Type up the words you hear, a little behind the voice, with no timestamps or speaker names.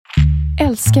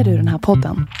Älskar du den här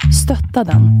podden?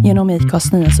 Stötta den genom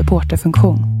IKAs nya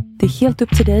supporterfunktion. Det är helt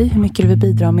upp till dig hur mycket du vill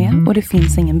bidra med och det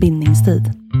finns ingen bindningstid.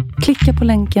 Klicka på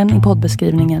länken i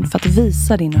poddbeskrivningen för att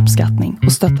visa din uppskattning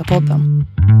och stötta podden.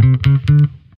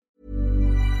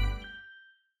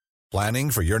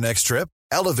 Planning for your next trip?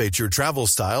 Elevate your travel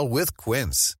style with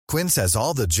Quince. Quince has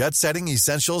all the jet-setting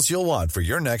essentials you'll want for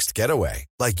your next getaway,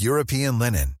 like European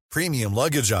linen, premium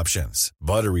luggage options,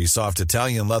 buttery soft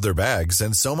Italian leather bags,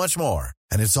 and so much more.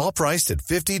 And it's all priced at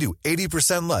 50 to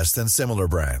 80% less than similar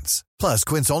brands. Plus,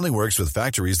 Quince only works with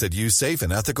factories that use safe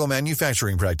and ethical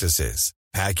manufacturing practices.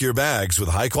 Pack your bags with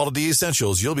high-quality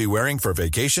essentials you'll be wearing for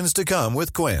vacations to come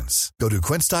with Quince. Go to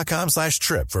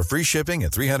quince.com/trip for free shipping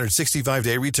and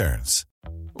 365-day returns.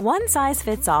 One size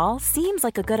fits all seems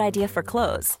like a good idea for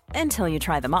clothes until you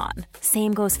try them on.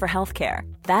 Same goes for healthcare.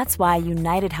 That's why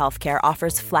United Healthcare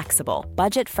offers flexible,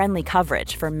 budget-friendly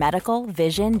coverage for medical,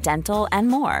 vision, dental, and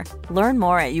more. Learn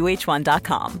more at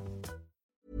uh1.com.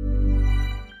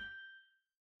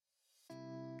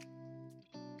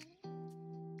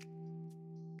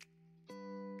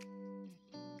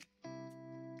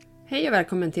 Hej och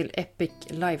välkommen till Epic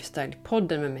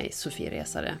Lifestyle-podden med mig, Sofie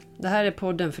Resare. Det här är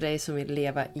podden för dig som vill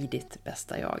leva i ditt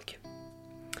bästa jag.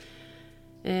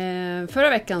 Förra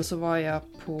veckan så var jag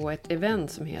på ett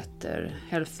event som heter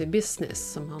Healthy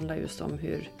Business, som handlar just om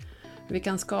hur vi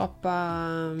kan skapa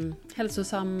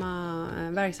hälsosamma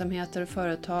verksamheter och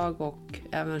företag, och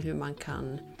även hur man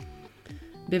kan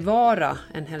bevara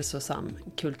en hälsosam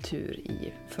kultur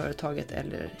i företaget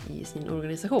eller i sin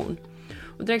organisation.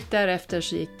 Och direkt därefter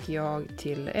så gick jag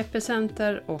till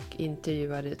Epicenter och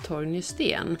intervjuade Torgny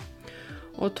Sten.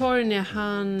 Och Torgny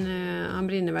han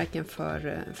brinner verkligen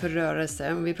för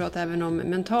rörelse. Och vi pratade även om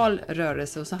mental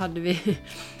rörelse, och så hade vi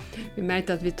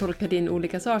märkte att vi tolkade in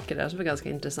olika saker där, så det var ganska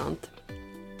intressant.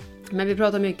 Men vi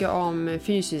pratade mycket om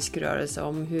fysisk rörelse,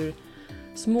 om hur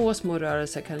små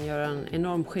rörelser kan göra en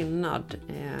enorm skillnad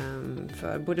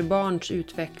för både barns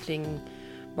utveckling,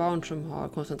 barn som har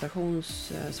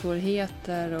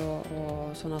koncentrationssvårigheter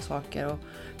och sådana saker.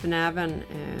 Men även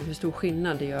hur stor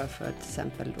skillnad det gör för till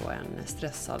exempel då en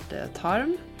stressad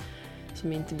tarm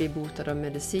som inte blir botad av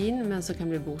medicin, men som kan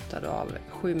bli botad av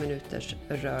 7 minuters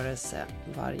rörelse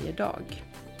varje dag.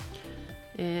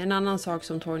 En annan sak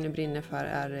som Torgny brinner för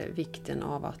är vikten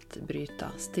av att bryta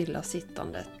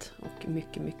stillasittandet och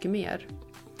mycket, mycket mer.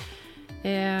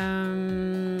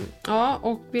 Ja,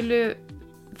 och vill du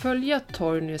följa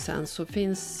Torgny sen så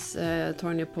finns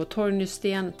Torgny på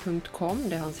torgnysten.com,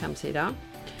 det är hans hemsida.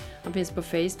 Han finns på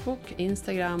Facebook,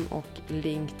 Instagram och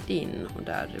LinkedIn, och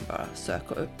där är det bara att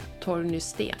söka upp Torgny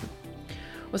Sten.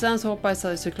 Och sen så hoppas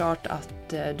jag såklart att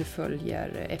du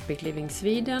följer Epic Living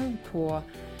Sweden på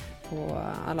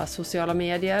alla sociala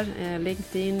medier,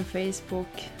 LinkedIn,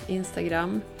 Facebook,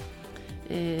 Instagram,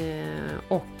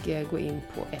 och gå in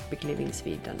på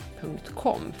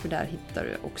epiclivingsweden.com, för där hittar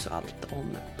du också allt om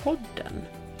podden.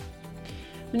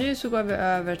 Men nu så går vi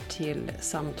över till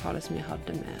samtalet som jag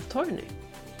hade med Torgny.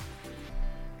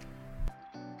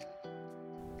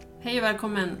 Hej och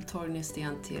välkommen Torgny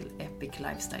Sten till Epic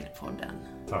Lifestyle-podden.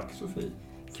 Tack Sofie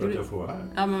för att jag får vara här.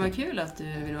 Ja, men vad kul att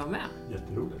du vill vara med.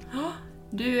 Jätteroligt.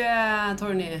 Du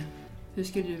Torgny, hur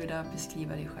skulle du vilja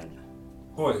beskriva dig själv?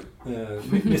 Oj,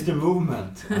 Mr.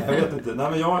 Movement. Jag vet inte.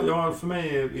 Nej, men jag för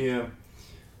mig är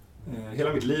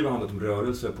hela mitt liv har handlat om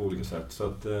rörelse på olika sätt. Så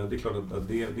att, det är klart att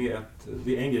det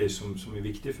är en grej som är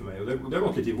viktig för mig. Och det har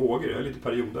gått lite i vågor, jag är lite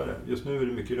periodare. Just nu är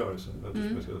det mycket rörelse. Jag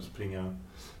ska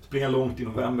springa långt i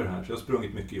november här, så jag har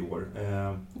sprungit mycket i år.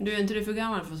 Du är inte du för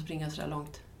gammal för att springa så där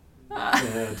långt?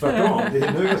 Tvärtom, det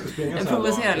är nu jag ska springa så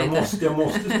här långt. Jag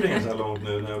måste springa så här långt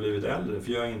nu när jag har blivit äldre,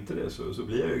 för gör jag inte det så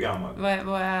blir jag ju gammal.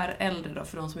 Vad är äldre då,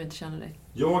 för de som inte känner dig?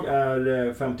 Jag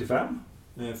är 55,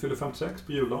 fyller 56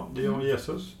 på juldagen, det är jag och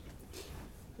Jesus.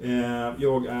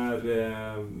 Jag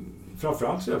är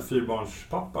framförallt så är jag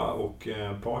 4-barnspappa och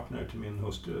partner till min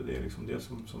hustru. Det är liksom det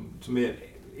som är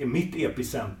mitt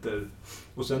epicenter.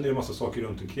 Och sen är det en massa saker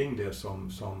runt omkring det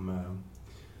som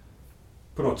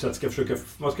på något sätt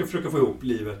man ska försöka få ihop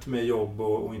livet med jobb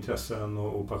och intressen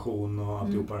och passion och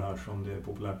alltihopa det här som det är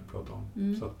populärt att prata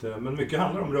om. Så att, men mycket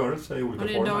handlar om rörelse i olika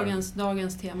former. Och det är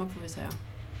dagens tema, får vi säga.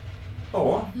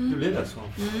 Ja, det blir det så.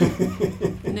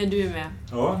 När du är med.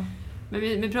 Ja. Men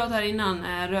vi pratade här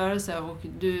innan rörelse, och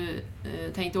du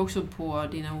tänkte också på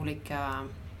dina olika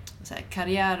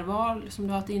karriärval som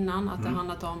du har haft innan. Att det har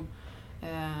handlat om,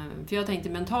 för jag tänkte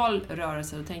mental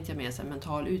rörelse, då tänkte jag mer så här,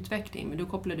 mental utveckling. Men då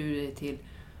kopplade du det till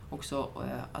också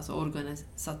alltså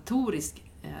organisatorisk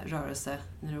rörelse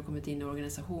när du har kommit in i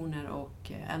organisationer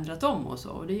och ändrat om och så.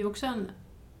 Och det är ju också en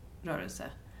rörelse.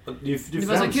 Det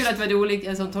var så kul att vi hade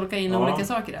olika, som tolkar in olika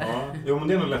saker där. Ja. Jo, men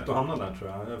det är nog lätt att hamna där, tror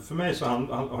jag. För mig så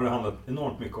har det handlat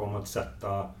enormt mycket om att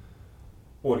sätta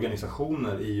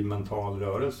organisationer i mental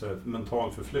rörelse,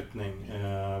 mental förflyttning.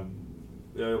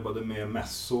 Jag jobbade med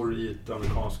mässor i ett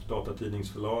amerikanskt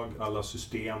datatidningsförlag. Alla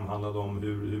system handlade om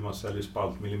hur man säljer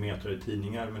spaltmillimeter i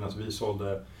tidningar, medan vi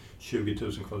sålde 20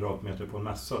 000 kvadratmeter på en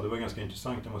mässa. Det var ganska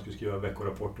intressant när man skulle skriva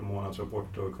veckorapporter,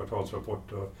 månadsrapporter och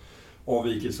kvartalsrapporter och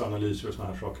avvikelseanalyser och såna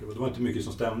här saker. Och det var inte mycket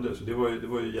som stämde, så det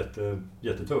var ju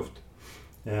jättetufft.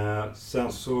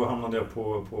 Sen så hamnade jag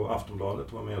på Aftonbladet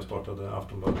och var med och startade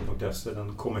Aftonbladet.se,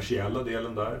 den kommersiella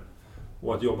delen där.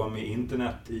 Och att jobba med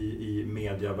internet i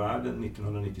mediavärlden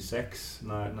 1996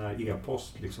 när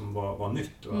e-post liksom var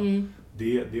nytt.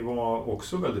 Det var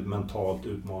också väldigt mentalt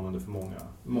utmanande för många.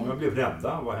 Många blev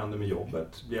rädda. Vad händer med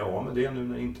jobbet? Blir jag av med det nu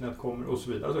när internet kommer? Och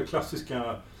så vidare. Alltså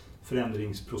klassiska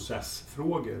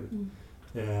förändringsprocessfrågor.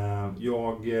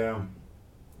 Jag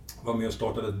var med och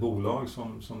startade ett bolag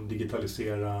som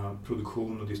digitaliserar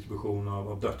produktion och distribution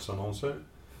av dödsannonser.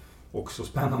 Också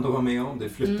spännande att vara med om. Det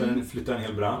flyttar en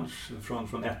hel bransch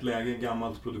från ett läge,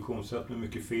 gammalt produktionssätt med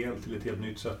mycket fel, till ett helt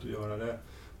nytt sätt att göra det.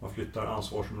 Man flyttar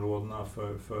ansvarsområdena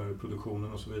för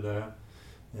produktionen och så vidare.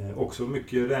 Också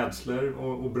mycket rädslor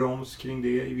och broms kring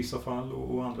det i vissa fall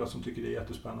och andra som tycker det är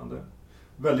jättespännande.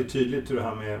 Väldigt tydligt hur det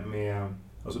här med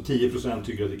alltså 10%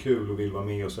 tycker att det är kul och vill vara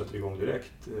med och sätter igång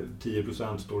direkt.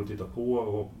 10% står och tittar på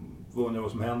och undrar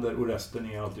vad som händer, och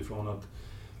resten är alltifrån att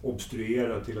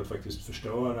obstruera till att faktiskt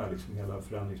förstöra liksom hela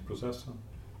förändringsprocessen.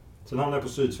 Sen hamnade jag på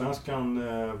Sydsvenskan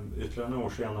ytterligare några år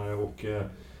senare och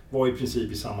var i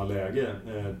princip i samma läge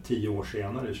 10 år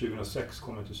senare. 2006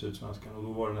 kom jag till Sydsvenskan och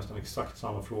då var det nästan exakt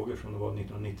samma frågor som det var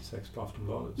 1996 på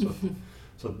Aftonbladet.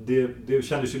 Så att det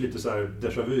kändes ju lite så här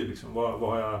déjà vu liksom.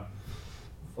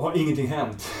 Har ingenting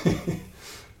hänt?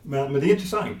 men det är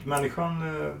intressant. Människan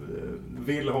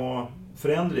vill ha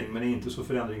förändring men är inte så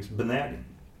förändringsbenägen.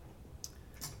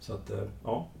 Så att,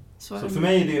 ja. Så för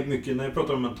mig är det mycket, när jag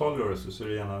pratar om mental rörelse så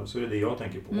är det jag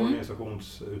tänker på,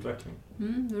 organisationsutveckling.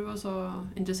 Det var så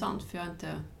intressant för jag har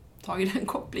inte tagit den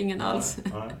kopplingen alls.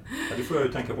 Nej. Ja, det får jag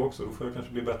ju tänka på också, då får jag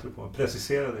kanske bli bättre på att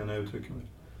precisera det när jag uttrycker mig.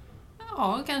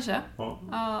 Ja, kanske. Ja.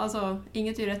 Alltså,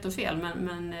 inget är rätt och fel,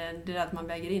 men det är att man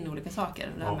väger in olika saker.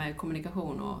 Det här med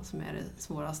kommunikation och som är det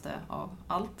svåraste av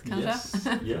allt kanske.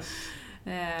 Yes.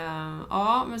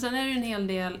 Ja, men sen är det ju en hel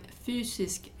del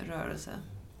fysisk rörelse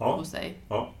hos dig.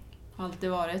 Ja. Alltid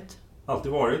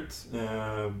varit.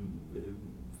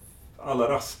 Alla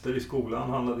raster i skolan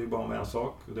handlade ju bara om en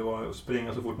sak. Det var att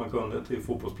springa så fort man kunde till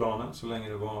fotbollsplanen så länge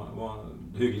det var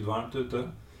hyggligt varmt ute.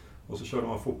 Och så körde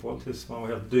man fotboll tills man var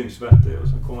helt dyngsvettig och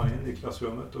sen kom man in i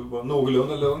klassrummet och var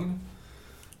någorlunda lugn.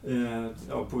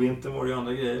 På vintern var det ju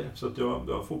andra grejer. Så att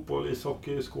jag fotboll,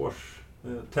 ishockey, squash,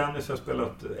 tennis har jag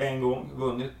spelat en gång,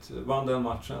 vann den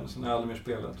matchen, sen har jag aldrig mer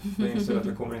spelat. Jag inser att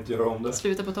jag kommer inte göra om det.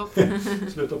 Sluta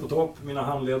på topp. Mina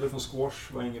handleder från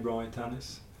squash var inget bra i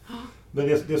tennis. Men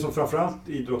det som framförallt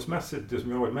idrottsmässigt, det som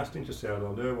jag har varit mest intresserad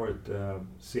av, det har varit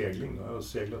segling. Jag har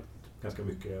seglat ganska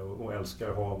mycket och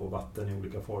älskar hav och vatten i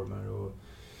olika former. Och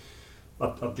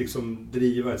att liksom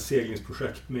driva ett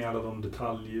seglingsprojekt med alla de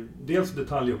dels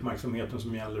detaljuppmärksamheten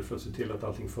som gäller för att se till att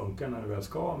allting funkar när det väl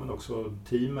ska, men också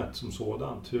teamet som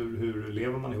sådant. Hur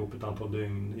lever man ihop ett antal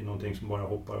dygn i någonting som bara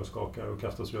hoppar och skakar och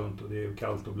kastas runt och det är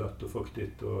kallt och blött och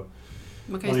fuktigt. Och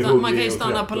man kan ju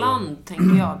stanna på land,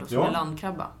 tänker jag, då, som en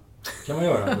landkrabba. Kan man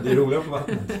göra, men det är roligare på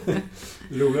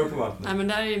vattnet. Nej, men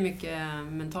där är ju mycket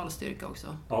mental styrka också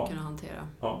att kunna hantera.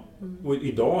 Ja. Och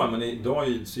idag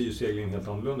ser ju seglingen helt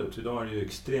annorlunda ut. Idag är det ju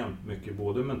extremt mycket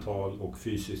både mental och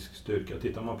fysisk styrka.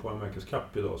 Tittar man på America's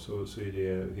Cup idag så är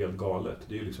det helt galet.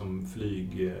 Det är ju liksom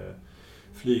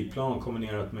flygplan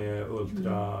kombinerat med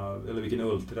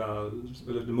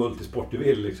eller multisport du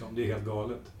vill liksom. Det är helt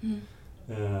galet.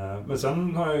 Men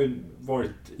sen har jag ju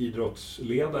varit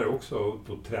idrottsledare också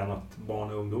och tränat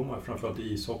barn och ungdomar, framförallt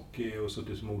i ishockey, och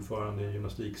suttit som ordförande i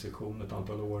gymnastiksektion ett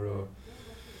antal år och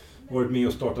varit med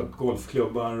och startat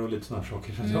golfklubbar och lite sådana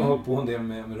saker. Så jag har hållit på en del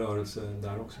med rörelse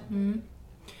där också.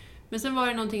 Men sen var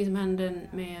det någonting som hände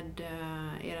med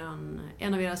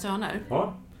en av era söner.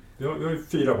 Ja, jag har ju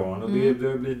 4 barn och det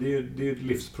är ett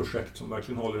livsprojekt som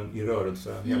verkligen håller en i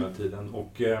rörelse hela tiden.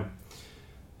 Och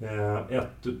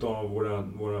ett av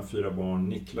våra 4 barn,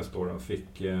 Niklas då,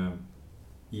 fick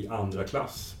i andra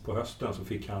klass på hösten så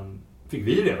fick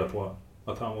vi reda på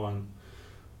att han var en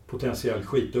potentiell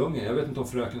skitunge. Jag vet inte om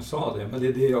fröken sa det, men det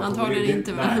är det jag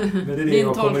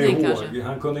kommer ihåg. Kanske.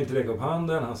 Han kunde inte räcka upp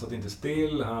handen, han satt inte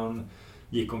still, han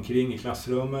gick omkring i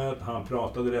klassrummet, han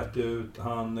pratade rätt ut,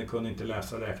 han kunde inte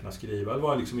läsa, räkna, skriva. Det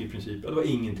var liksom i princip, det var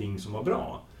ingenting som var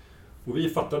bra. Och vi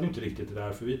fattade inte riktigt det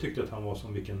där, för vi tyckte att han var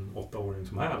som vilken 8-åring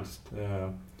som helst.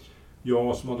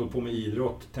 Jag som hade hållit på med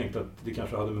idrott tänkte att det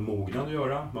kanske hade med mognad att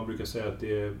göra. Man brukar säga att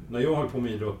när jag höll på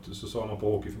med idrott så sa man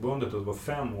på Hockeyförbundet att det var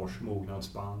 5 års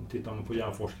mognadsspann. Tittar man på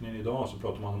hjärnforskningen idag så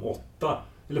pratar man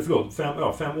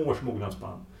om 5 års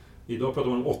mognadsspann. Idag pratar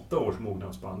man om 8 års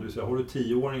mognadsspann. Det vill säga, har du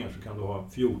 10-åringar så kan du ha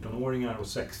 14-åringar och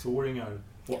 6-åringar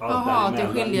och allt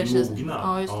däremellan i mognad.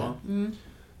 Ja, just det. Mm.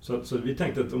 Så vi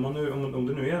tänkte att om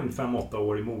det nu är en 5-8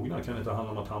 år i mognad kan det inte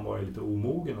handla om att han bara är lite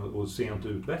omogen och sent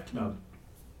utvecklad.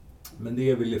 Men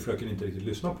det ville fröken inte riktigt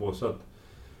lyssna på, så att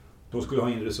de skulle ha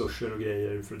in resurser och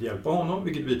grejer för att hjälpa honom,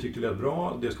 vilket vi tyckte lät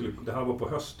bra. Det här var på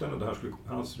hösten och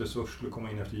hans resurs skulle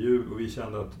komma in efter jul, och vi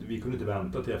kände att vi kunde inte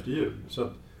vänta till efter jul. Så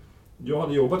att jag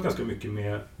hade jobbat ganska mycket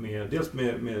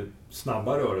med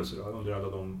snabba rörelser under alla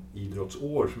de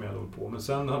idrottsår som jag hade hållit på. Men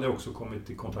sen hade jag också kommit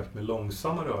i kontakt med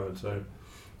långsamma rörelser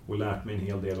och lärt mig en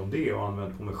hel del om det och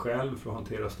använt på mig själv för att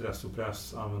hantera stress och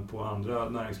press, använt på andra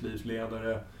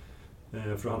näringslivsledare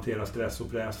för att hantera stress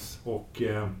och press och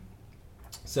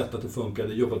sett att det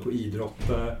funkade. Jobbat på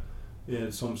idrottare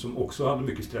som också hade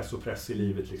mycket stress och press i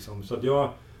livet. Liksom. Så att jag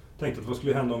tänkte att vad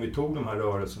skulle hända om vi tog de här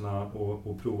rörelserna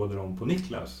och provade dem på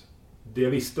Niklas. Det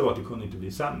jag visste var att det kunde inte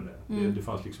bli sämre.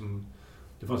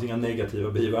 Det fanns inga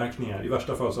negativa biverkningar. I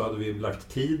värsta fall så hade vi lagt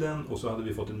tiden och så hade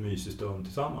vi fått en mysig stund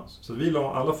tillsammans. Så vi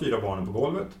la alla 4 barnen på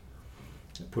golvet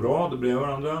på rad bredvid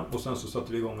varandra och sen så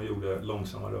satte vi igång och gjorde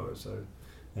långsamma rörelser.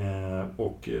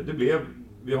 Och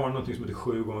vi har något som heter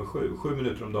 7x7. 7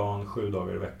 minuter om dagen, 7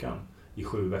 dagar i veckan i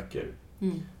 7 veckor.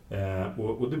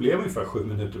 Och det blev ungefär 7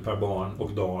 minuter per barn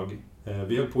och dag.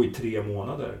 Vi höll på i 3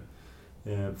 månader.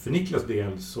 För Niklas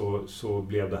del så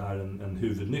blev det här en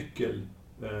huvudnyckel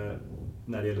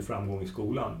när det gäller framgång i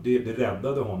skolan. Det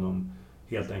räddade honom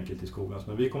helt enkelt i skolan. Så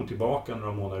när vi kom tillbaka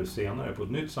några månader senare på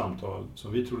ett nytt samtal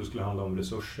som vi trodde skulle handla om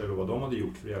resurser och vad de hade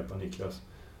gjort för att hjälpa Niklas,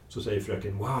 så säger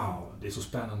fröken, wow, det är så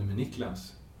spännande med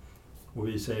Niklas. Och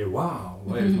vi säger, wow,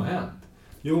 vad är det som har hänt?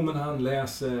 Jo, men han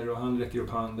läser och han räcker upp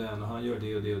handen och han gör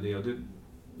det och det och det. Och det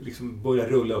liksom börjar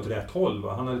rulla åt rätt håll.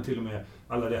 Va? Han hade till och med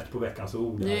alla rätt på veckans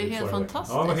ord. Det är helt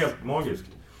fantastiskt. Ja, det var helt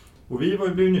magiskt. Och vi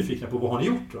blev nyfikna på vad han har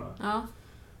gjort. Va? Ja.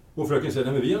 Och fröken säger,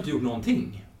 nej men vi har inte gjort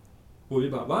någonting. Och vi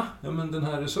bara, va? Ja men den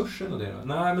här resursen och det då?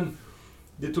 Nej men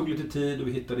det tog lite tid och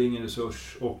vi hittade ingen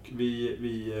resurs. Och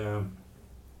vi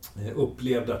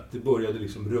upplevde att det började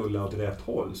liksom rulla åt rätt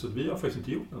håll. Så vi har faktiskt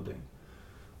inte gjort någonting.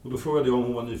 Och då frågade jag om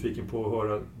hon var nyfiken på att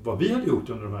höra vad vi hade gjort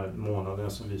under de här månaderna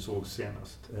som vi såg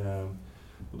senast.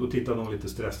 Och då tittade hon lite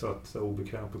stressat,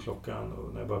 obekväm på klockan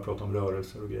och när jag började prata om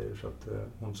rörelser och grejer. Så att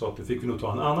hon sa att det fick vi nog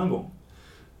ta en annan gång.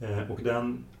 Och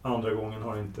den andra gången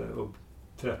har inte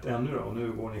uppträtt ännu då. Och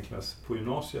nu går Niklas på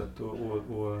gymnasiet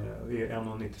och är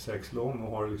 1,96 lång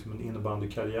och har liksom en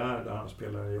innebandykarriär där han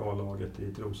spelar i A-laget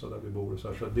i Trosa där vi bor. Och så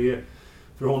att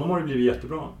för honom har det blivit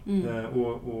jättebra.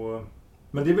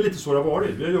 Men det är väl lite så det har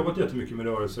varit. Vi har jobbat jättemycket med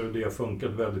rörelser och det har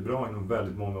funkat väldigt bra inom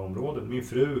väldigt många områden. Min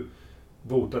fru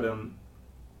botade en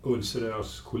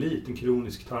ulcerös kolit, en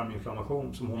kronisk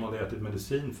tarminflammation som hon hade ätit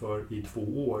medicin för i 2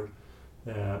 år.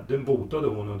 Den botade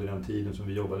hon under den tiden som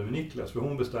vi jobbade med Niklas. För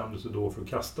hon bestämde sig då för att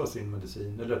kasta sin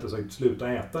medicin, eller rättare sagt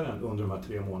sluta äta den under de här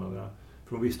 3 månaderna.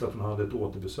 För hon visste att hon hade ett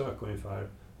återbesök ungefär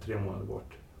 3 månader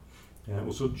bort.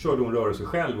 Och så körde hon rörelse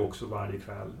själv också varje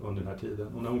kväll under den här tiden.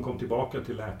 Och när hon kom tillbaka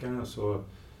till läkaren så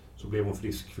blev hon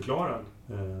friskförklarad.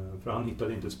 För han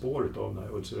hittade inte ett spår av den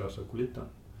här ulcerösa koliten.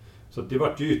 Så det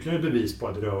var ju ytterligare bevis på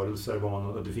att rörelser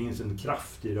var att det finns en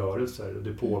kraft i rörelser och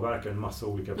det påverkar en massa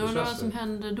olika processer. Vad som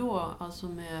hände då alltså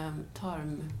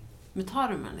med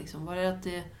tarmen liksom? Var det att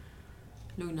det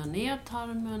lugnar ner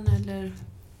tarmen eller?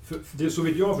 För det så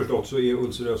vitt jag har förstått så är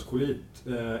ulcerös kolit,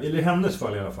 eller i hennes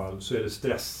fall i alla fall, så är det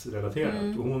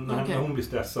stressrelaterat. Och när hon blir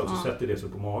stressad så sätter det sig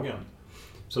på magen.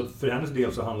 Så för hennes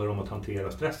del så handlar det om att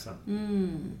hantera stressen.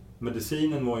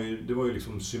 Medicinen var ju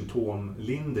liksom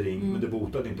symptomlindring, men det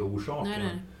botade inte orsaken.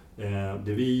 Nej.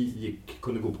 Det vi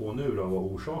kunde gå på nu då var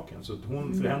orsaken. Så att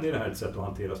för henne är det här ett sätt att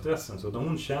hantera stressen. Så att när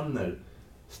hon känner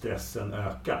stressen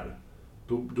ökar,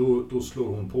 då slår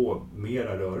hon på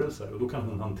mera rörelser och då kan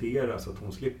hon hantera så att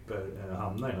hon slipper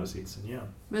hamna i den här sitsen igen.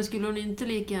 Men skulle hon inte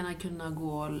lika gärna kunna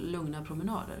gå lugna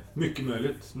promenader? Mycket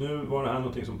möjligt. Nu var det här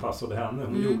någonting som passade henne.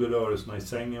 Hon gjorde rörelserna i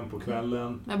sängen på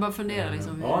kvällen. Jag bara funderar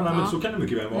liksom. Men så kan det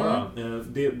mycket väl vara.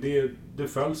 Det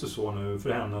föll sig så nu för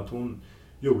henne att hon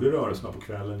gjorde rörelserna på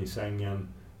kvällen i sängen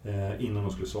innan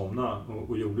hon skulle somna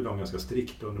och gjorde dem ganska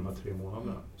strikt under de här 3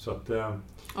 månaderna. Så att,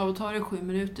 och tar det 7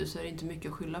 minuter så är det inte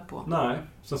mycket att skylla på. Nej,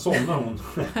 sen somnar hon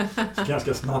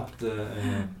ganska snabbt.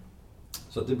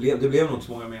 Så att det blev nog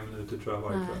så många mer minuter tror jag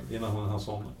varje kväll innan hon hann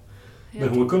somna. Men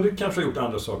hon kunde kanske ha gjort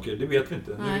andra saker, det vet vi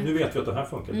inte. Nu vet vi att det här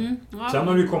funkar. Ja. Sen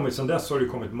har det kommit, sen dess har det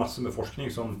kommit massor med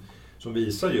forskning som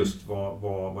visar just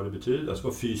vad det betyder, alltså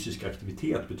vad fysisk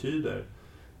aktivitet betyder.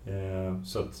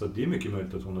 Så det är mycket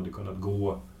möjligt att hon hade kunnat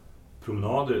gå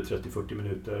promenader 30-40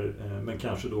 minuter, men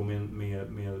kanske då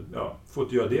med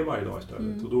fått göra det varje dag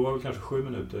istället. Och då var kanske 7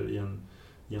 minuter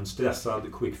i en stressad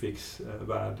quick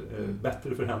fix-värld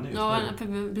bättre för henne just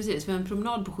nu. Precis, för en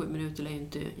promenad på 7 minuter lär ju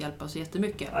inte hjälpa så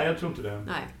jättemycket. Nej, jag tror inte det.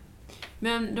 Nej.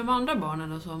 Men de andra barnen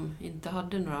då, som inte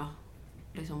hade några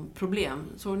problem,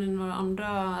 såg ni några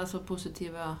andra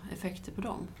positiva effekter på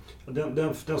dem?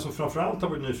 Den som framförallt har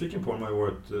varit nyfiken på dem har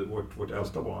ju vårt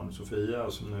äldsta barn,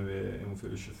 Sofia, som nu hon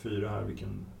fyller 24 här.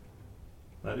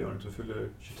 Nej, det gör hon inte, hon fyller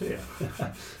 23.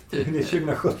 Det är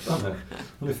 2017 här.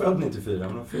 Hon är född 94,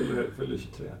 men hon fyller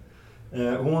 23.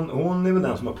 Hon är väl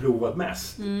den som har provat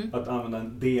mest att använda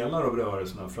delar av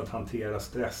rörelserna för att hantera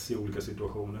stress i olika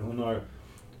situationer. Hon har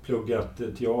pluggat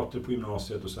teater på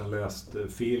gymnasiet och sen läst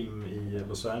film i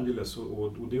Los Angeles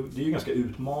och det är ju ganska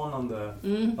utmanande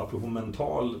apropå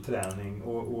mental träning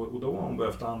och då har hon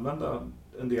behövt använda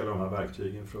en del av de här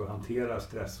verktygen för att hantera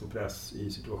stress och press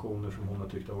i situationer som hon har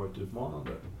tyckt har varit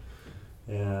utmanande.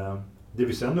 Det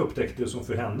vi sen upptäckte som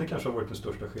för henne kanske har varit den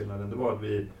största skillnaden, det var att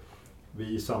vi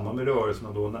i samband med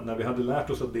rörelserna då, när vi hade lärt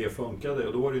oss att det funkade,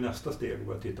 och då var det nästa steg att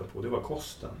börja titta på, det var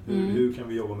kosten. Hur kan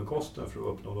vi jobba med kosten för att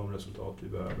uppnå de resultat vi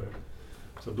behöver?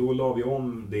 Så då la vi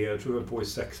om det, jag tror jag på i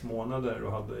 6 månader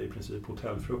och hade i princip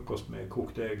hotellfrukost med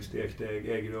kokt ägg, stekt ägg,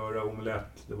 äggröra,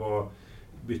 omelett.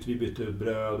 Vi bytte ut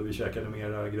bröd och vi käkade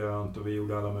mera grönt och vi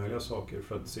gjorde alla möjliga saker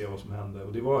för att se vad som hände.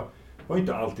 Och det var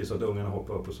inte alltid så att ungarna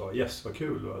hoppade upp och sa yes, vad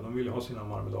kul. Va? De ville ha sina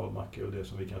marmeladmackor och det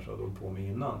som vi kanske hade hållit på med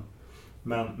innan.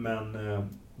 Men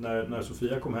när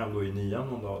Sofia kom hem då i 9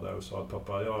 någon dag där och sa att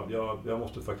pappa, jag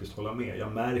måste faktiskt hålla med.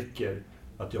 Jag märker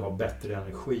att jag har bättre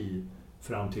energi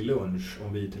fram till lunch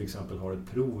om vi till exempel har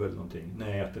ett prov eller någonting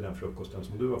när jag äter den frukosten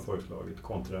som du har föreslagit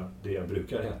kontra det jag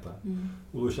brukar äta.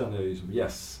 Och då kände jag liksom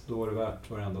yes, då var det värt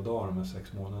varenda dag de här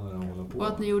 6 månaderna att hålla på. Och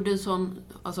att ni gjorde en sån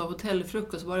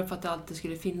hotellfrukost, var det för att det alltid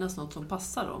skulle finnas något som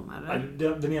passar dem?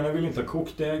 Eller? Den ena ville inte ha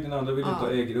kokt ägg, den andra ville inte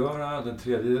ha äggröra, den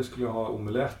tredje skulle ha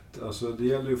omelett. Alltså det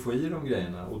gäller ju att få i de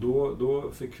grejerna och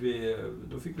då fick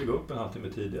vi gå upp en halvtimme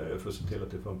tidigare för att se till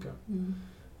att det funkar.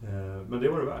 Men det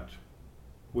var det värt.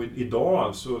 Och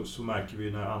idag så märker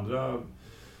vi när andra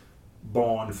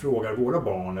barn frågar våra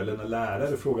barn eller när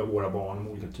lärare frågar våra barn om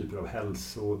olika typer av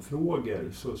hälsofrågor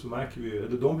så märker vi,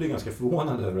 eller de blir ganska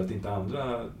förvånade över att inte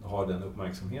andra har den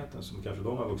uppmärksamheten som kanske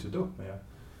de har vuxit upp med.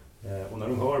 Och när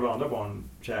de hör vad andra barn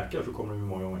käkar så kommer de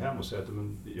många gånger hem och säger att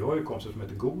jag har ju kompisar som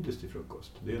äter godis till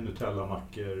frukost. Det är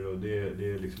Nutella-mackor och det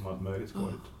är liksom allt möjligt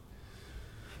skojigt.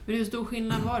 Men hur stor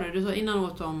skillnad var det? Du sa innan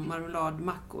åt de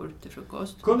marmeladmackor till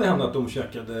frukost. Det kunde hända att de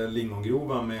käkade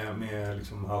lingongrova med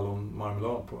liksom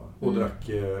hallonmarmelad på. Och drack,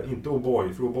 inte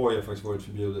O'boy, för O'boy har faktiskt varit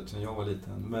förbjudet sedan jag var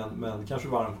liten. Men kanske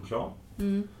varm choklad.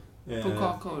 På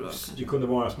kakao då? Det kunde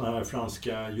vara såna här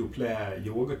franska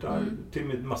Yoplait-yoghurtar till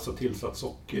med massa tillsatt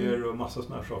socker och massa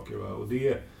såna här saker. Va? Och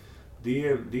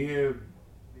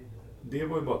det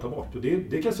var ju bara att ta bort. Och det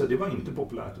kan jag säga, det var inte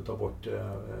populärt att ta bort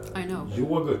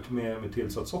yoghurt med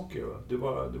tillsatt socker.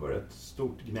 Va? Det var ett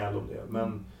stort gnäll om det.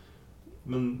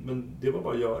 Men det var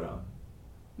bara att göra.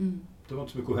 Det var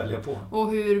inte så mycket att välja på.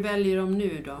 Och hur väljer de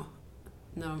nu då?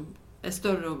 När de är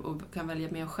större och kan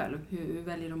välja mer själv. Hur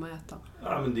väljer de att äta?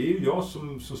 Ja, men det är ju jag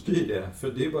som styr det.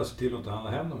 För det är bara att se till att inte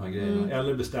handla hem de här grejerna.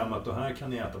 Eller bestämma att det här kan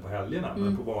ni äta på helgerna.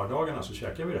 Men på vardagarna så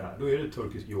käkar vi det här. Då är det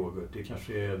turkisk yoghurt. Det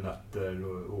kanske är nötter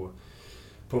och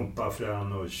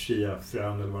pumpafrön och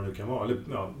chiafrön eller vad det nu kan vara. Eller,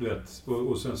 ja, du vet.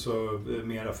 Och sen så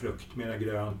mera frukt, mera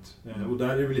grönt. Och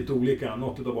där är det lite olika.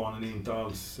 Något av barnen är inte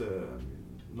alls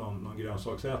någon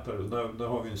grönsaksätare. Så där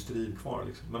har vi en strid kvar.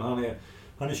 Liksom. Men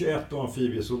han är 21 och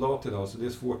amfibiesoldat idag så det är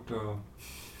svårt att...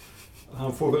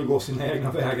 Han får väl gå sina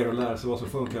egna vägar och lära sig vad som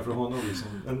funkar för honom. Liksom.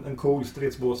 En cool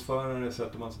stridsbåtsförare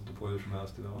sätter man sig inte på hur som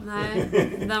helst idag.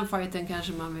 Nej, den fighten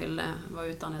kanske man vill vara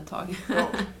utan ett tag. Ja,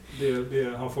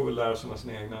 han får väl lära sig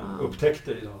sina egna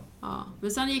upptäckter idag. Ja.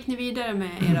 Men sen gick ni vidare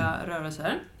med era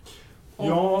rörelser.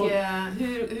 Och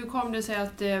hur kom det sig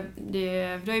att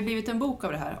det har ju blivit en bok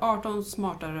av det här? 18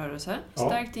 smarta rörelser.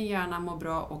 Stärk din hjärna, må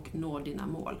bra och nå dina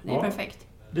mål. Det är perfekt.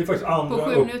 Det är faktiskt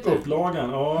andra upplagan.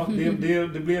 Ja,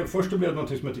 först blev det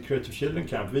något som heter Creative Children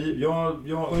Camp.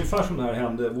 Ungefär som det här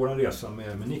hände, vår resa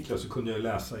med Niklas, så kunde jag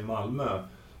läsa i Malmö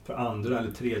för andra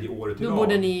eller tredje året i rad. Då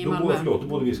bodde ni i Malmö? Då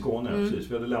bodde vi i Skåne, precis.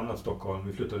 Vi hade lämnat Stockholm,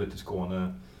 vi flyttade till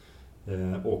Skåne.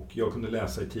 Och jag kunde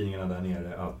läsa i tidningarna där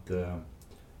nere att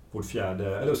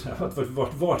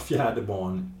vart fjärde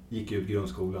barn gick ut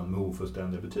grundskolan med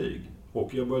ofullständiga betyg.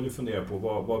 Och jag började fundera på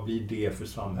vad blir det för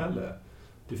samhälle?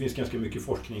 Det finns ganska mycket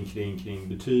forskning kring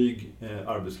betyg,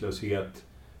 arbetslöshet,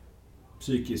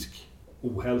 psykisk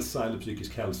ohälsa eller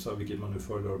psykisk hälsa, vilket man nu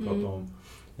föredrar att prata om,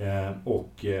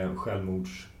 och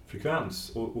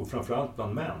självmordsfrekvens och framförallt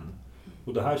bland män.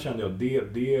 Och det här kände jag,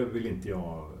 det vill inte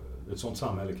jag, ett sånt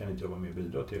samhälle kan inte jag vara med och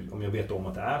bidra till. Om jag vet om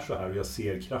att det är så här och jag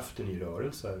ser kraften i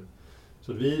rörelser.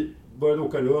 Så vi började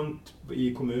åka runt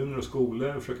i kommuner och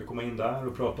skolor och försöka komma in där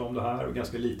och prata om det här. Och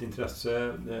ganska lite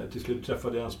intresse. Till slut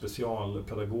träffade jag en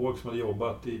specialpedagog som hade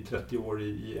jobbat i 30 år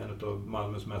i en av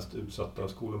Malmös mest utsatta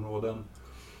skolområden.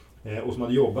 Och som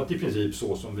hade jobbat i princip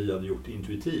så som vi hade gjort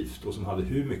intuitivt och som hade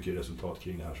hur mycket resultat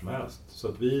kring det här som helst. Så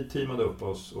att vi teamade upp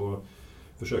oss och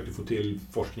försökte få till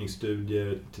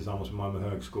forskningsstudier tillsammans med Malmö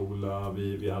högskola.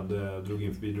 Vi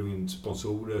drog in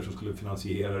sponsorer som skulle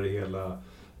finansiera det hela.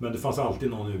 Men det fanns alltid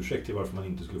någon ursäkt till varför man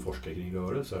inte skulle forska kring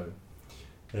rörelser.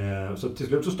 Så till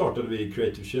slut så startade vi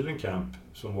Creative Children Camp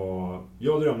som var...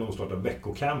 Jag drömde om att starta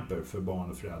veckocamper för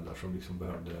barn och föräldrar som liksom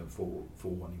behövde få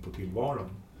ordning på tillvaron.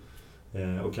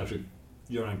 Och kanske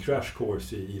göra en crash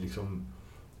course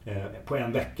på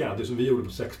en vecka. Det som vi gjorde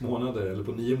på 6 månader eller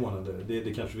på 9 månader,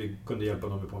 det kanske vi kunde hjälpa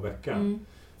dem med på en vecka.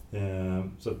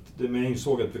 Så att men jag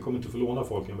insåg att vi kommer inte få låna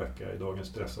folk en vecka i dagens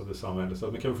stressade samhälle. Så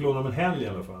att man kan få låna dem en helg i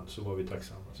alla fall, så var vi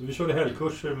tacksamma. Så vi körde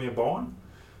helgkurser med barn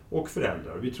och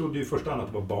föräldrar. Vi trodde ju i första hand att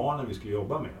det var barnen vi skulle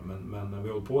jobba med. Men när vi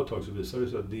hållit på ett tag så visade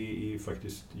det sig att det är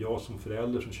faktiskt jag som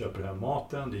förälder som köper hem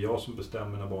maten. Det är jag som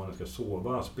bestämmer när barnen ska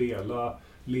sova, spela,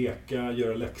 leka,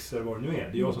 göra läxor, vad det nu är.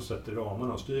 Det är jag som sätter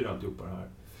ramarna och styr alltihopa det här.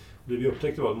 Och det vi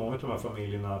upptäckte var att många av de här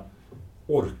familjerna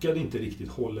orkade inte riktigt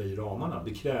hålla i ramarna.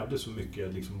 Det krävde så mycket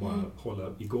att liksom bara hålla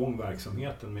igång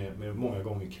verksamheten med många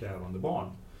gånger krävande barn.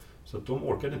 Så att de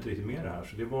orkade inte riktigt med det här.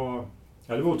 Så det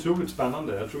var otroligt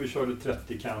spännande. Jag tror vi körde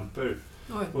 30 camper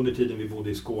under tiden vi bodde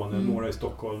i Skåne. Några i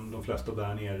Stockholm, de flesta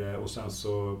där nere. Och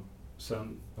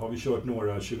sen har vi kört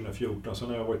några 2014. Sen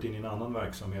har jag varit inne i en annan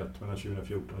verksamhet mellan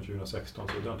 2014 och 2016.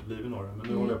 Så det har inte blivit några. Men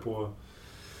nu håller jag på...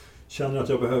 Känner att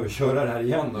jag behöver köra det här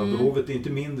igen. Behovet är inte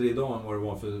mindre idag än vad det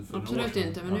var för några år sedan. Absolut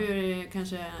inte, men nu är det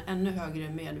kanske ännu högre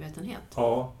medvetenhet.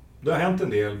 Ja, det har hänt en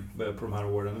del på de här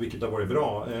åren, vilket har varit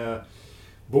bra.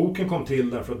 Boken kom till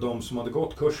därför att de som hade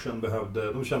gått kursen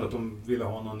de kände att de ville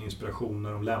ha någon inspiration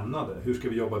när de lämnade. Hur ska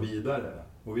vi jobba vidare?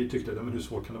 Och vi tyckte, hur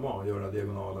svårt kan det vara att göra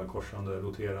diagonala, korsande,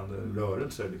 roterande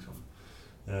rörelser liksom.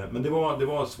 Men det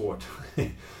var svårt.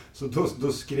 Så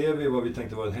då skrev vi vad vi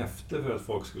tänkte var ett häfte för att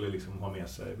folk skulle liksom ha med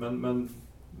sig. Men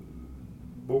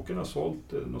boken har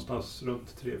sålt någonstans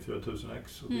runt 3-4 tusen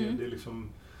ex. Och det är liksom...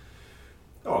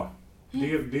 Ja,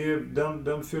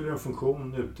 den fyller en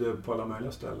funktion ute på alla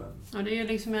möjliga ställen. Ja, det är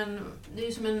liksom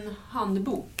som en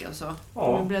handbok alltså.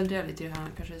 Ja. Man bläddrar lite i det här,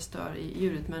 kanske stör i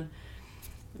ljudet, men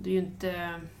det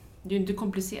är ju inte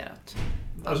komplicerat.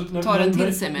 Alltså, Ta den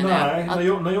till sig, menar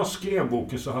jag. När jag skrev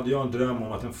boken så hade jag en dröm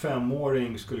om att en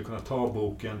 5-åring skulle kunna ta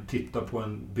boken, titta på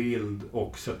en bild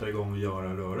och sätta igång och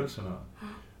göra rörelserna.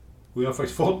 Och jag har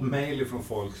faktiskt fått mejl från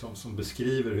folk som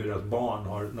beskriver hur deras barn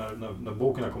har, när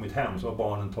boken har kommit hem så har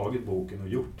barnen tagit boken och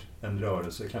gjort en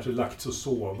rörelse. Kanske lagt sig och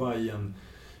sova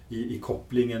i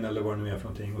kopplingen eller vad det nu är för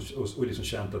någonting och liksom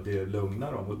känt att det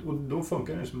lugnar dem. Och då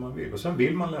funkar det som man vill. Och sen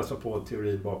vill man läsa på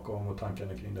teori bakom och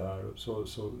tankarna kring det här.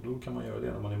 Så då kan man göra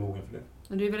det när man är mogen för det.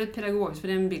 Och det är väldigt pedagogiskt, för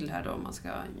det är en bild här då man ska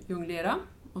jonglera.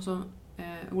 Och så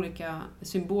olika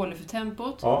symboler för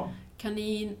tempot. Ja.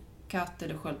 Kanin, katt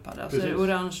eller sköldpadda. Och så är det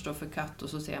orange då för katt och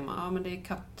så ser man, men det är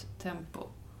katttempo.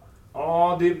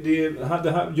 Ja,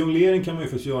 det här jonglering kan man ju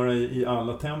faktiskt göra i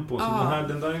alla tempon. Så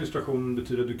den där illustrationen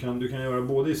betyder att du kan göra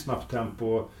både i snabbt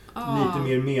tempo, lite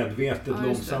mer medvetet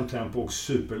långsamt tempo och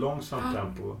superlångsamt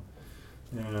tempo.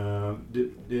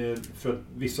 För att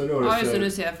vissa rörelser... Ja, just det,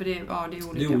 nu ser jag, för det är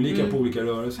olika. Det är olika på olika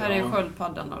rörelser. Här är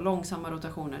sköldpaddan då, långsamma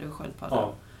rotationer, det är sköldpaddan.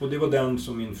 Ja, och det var den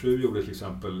som min fru gjorde till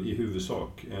exempel i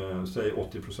huvudsak, säg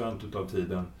 80% utav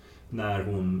tiden när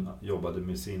hon jobbade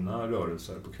med sina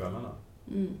rörelser på kvällarna.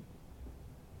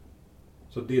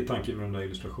 Så det är tanken med de där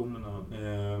illustrationerna.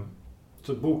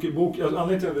 Så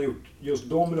anledningen till att vi har gjort just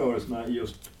de rörelserna i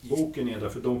just boken är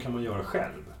därför att de kan man göra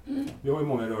själv. Vi har ju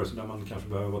många rörelser där man kanske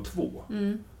behöver vara 2.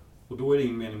 Och då är det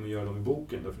ingen mening att göra dem i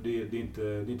boken. Därför det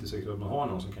är inte säkert att man har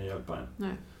någon som kan hjälpa en.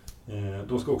 Nej.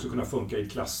 De ska också kunna funka i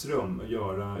ett klassrum.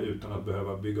 Göra utan att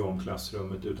behöva bygga om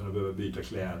klassrummet. Utan att behöva byta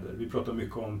kläder. Vi pratar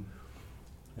mycket om...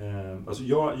 Alltså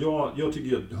jag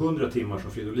tycker att 100 timmar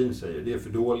som Fridolin säger, det är för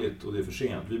dåligt och det är för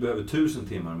sent. Vi behöver 1000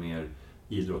 timmar mer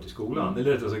idrott i skolan.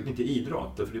 Eller rättare sagt inte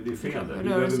idrott, för det blir fel där. Vi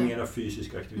behöver mera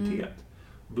fysisk aktivitet.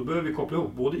 Och då behöver vi koppla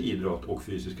ihop både idrott och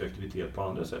fysisk aktivitet på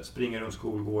andra sätt. Springa runt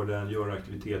skolgården, göra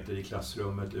aktiviteter i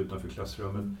klassrummet, utanför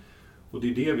klassrummet. Och det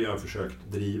är det vi har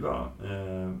försökt driva.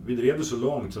 Vi drev det så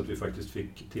långt så att vi faktiskt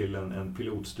fick till en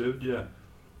pilotstudie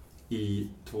i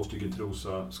 2 stycken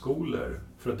Trosa-skolor.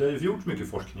 För att det har ju gjorts mycket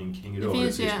forskning kring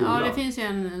rörelse i skolan. Ja, det finns ju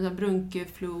en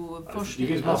Bunkeflo-forskning.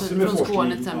 Det finns massor med från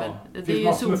Skåne forskning. Det är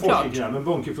ju solklart. Men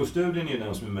Bunkeflo-studien är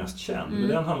den som är mest känd. Men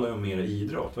den handlar ju om mer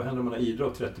idrott. Vad händer om man har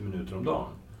idrott 30 minuter om dagen?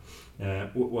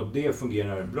 Och det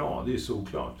fungerar bra, det är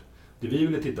solklart. Det vi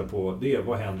ville titta på, det är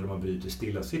vad händer om man bryter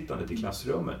stillasittandet i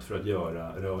klassrummet för att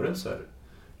göra rörelser.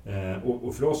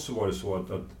 Och för oss så var det så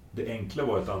att det enkla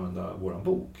var att använda våran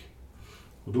bok.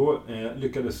 Och då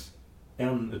lyckades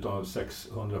en utav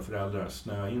 600 föräldrar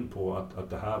snöa in på att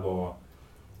det här var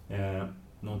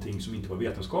någonting som inte var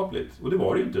vetenskapligt. Och det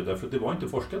var det ju inte, därför att det var inte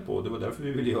forskat på. Det var därför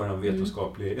vi ville göra en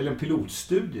vetenskaplig, eller en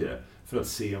pilotstudie för att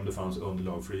se om det fanns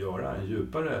underlag för att göra en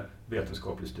djupare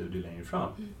vetenskaplig studie längre fram.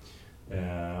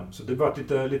 Så det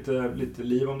var lite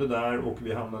liv om det där, och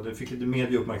vi fick lite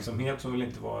medieuppmärksamhet som väl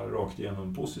inte var rakt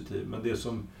igenom positiv. Men det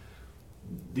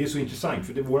är så intressant,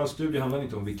 för vår studie handlar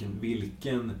inte om vilken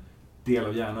del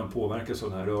av hjärnan påverkas av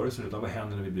den här rörelsen, utan vad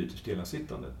händer när vi bryter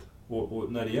stillasittandet.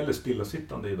 Och när det gäller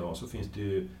stillasittande idag så finns det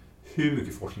ju hur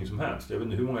mycket forskning som helst. Jag vet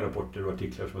inte hur många rapporter och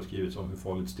artiklar som har skrivits om hur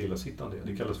farligt stillasittande är.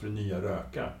 Det kallas för det nya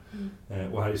röka.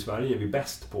 Och här i Sverige är vi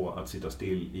bäst på att sitta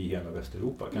still i hela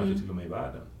Västeuropa, kanske till och med i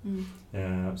världen.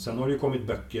 Sen har det ju kommit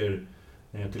böcker,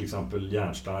 till exempel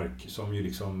Hjärnstark, som ju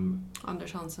liksom...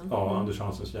 Anders Hansen. Ja, Anders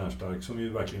Hansens Hjärnstark, som ju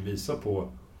verkligen visar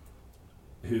på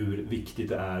hur viktigt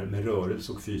det är med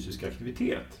rörelse och fysisk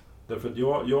aktivitet. Därför att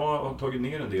jag har tagit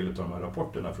ner en del av de här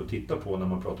rapporterna för att titta på när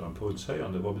man pratar om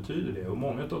pulshöjande, vad betyder det? Och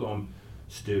många av de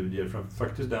studier,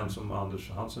 faktiskt den som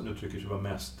Anders Hansen uttrycker sig var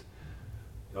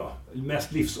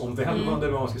mest livsomvälvande,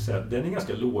 eller vad man ska säga, den är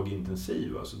ganska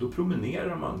lågintensiv. Alltså då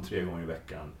promenerar man 3 gånger i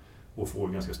veckan och får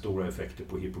ganska stora effekter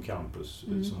på hippocampus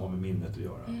som har med minnet att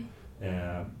göra.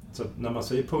 Så att när man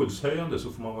säger pulshöjande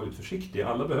så får man vara lite försiktig.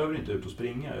 Alla behöver inte ut och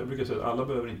springa. Jag brukar säga att alla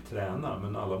behöver inte träna,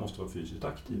 men alla måste vara fysiskt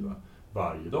aktiva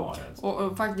varje dag.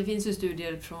 Och faktiskt, det finns ju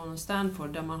studier från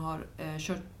Stanford där man har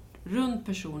kört runt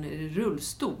personer i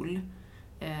rullstol,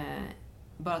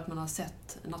 bara att man har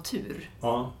sett natur.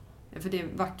 Ja. För det är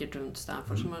vackert runt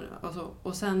Stanford. Så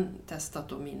och sen testat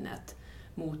då minnet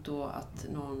mot då att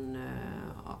någon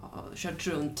kört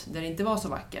runt där det inte var så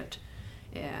vackert.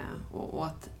 Och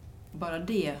att bara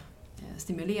det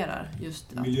stimulerar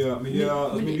just att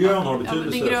miljön har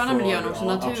betydelse. Den gröna miljön också,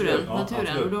 naturen.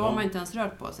 Absolut, och då har man inte ens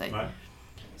rört på sig. Nej.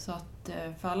 Så att,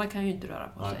 för alla kan ju inte röra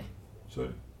på sig. Så är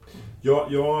det.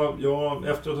 Jag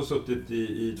efter att ha suttit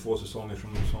i 2 säsonger som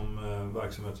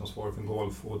verksamhetsansvarig för en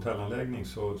golf- och hotellanläggning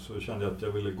så kände jag att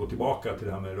jag ville gå tillbaka till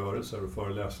det här med rörelser och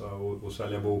föreläsa och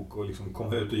sälja bok och liksom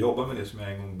komma ut och jobba med det som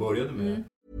jag en gång började med.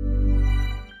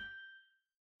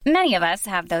 Many of us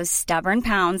have those stubborn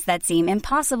pounds that seem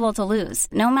impossible to lose,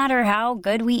 no matter how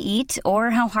good we eat or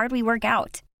how hard we work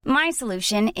out. My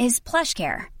solution is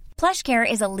PlushCare.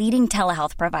 PlushCare is a leading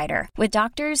telehealth provider with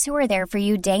doctors who are there for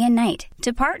you day and night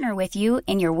to partner with you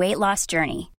in your weight loss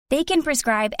journey. They can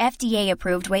prescribe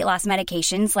FDA-approved weight loss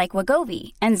medications like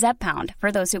Wegovy and Zepbound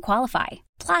for those who qualify.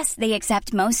 Plus, they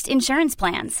accept most insurance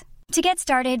plans. To get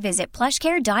started, visit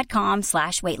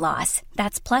plushcare.com/weightloss.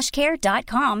 That's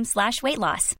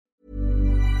plushcare.com/weightloss.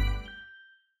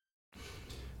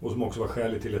 Och som också var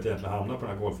skälet till att jag egentligen hamnade på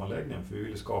den här golfanläggningen. För vi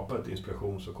ville skapa ett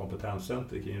inspirations- och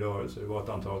kompetenscenter kring rörelse. Det var ett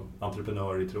antal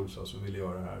entreprenörer i Trosa som ville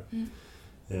göra det här.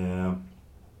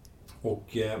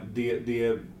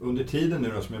 Det under tiden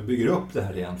nu då, som jag bygger upp det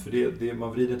här igen. För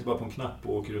man vrider inte bara på en knapp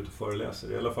och åker ut och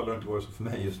föreläser. I alla fall har det inte varit så för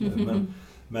mig just nu.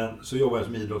 Men så jobbar jag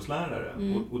som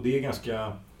idrottslärare. Och det är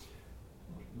ganska...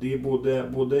 Det är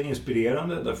både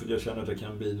inspirerande därför att jag känner att jag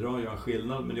kan bidra och göra en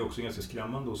skillnad, men det är också ganska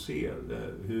skrämmande att se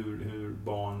hur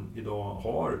barn idag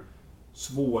har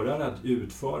svårare att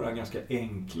utföra ganska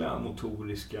enkla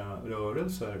motoriska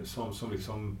rörelser som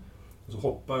liksom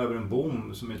hoppa över en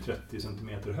bom som är 30 cm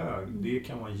hög. Det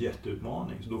kan vara en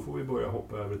jätteutmaning. Så då får vi börja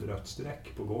hoppa över ett rött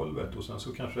streck på golvet och sen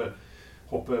så kanske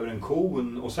hoppa över en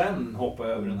kon och sen hoppa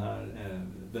över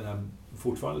den här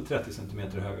fortfarande 30 cm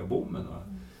höga bommen.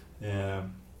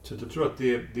 Så jag tror att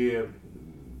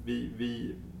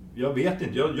jag vet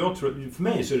inte, jag tror, för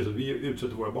mig så är det så att vi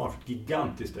utsätter våra barn för ett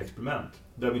gigantiskt experiment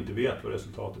där vi inte vet vad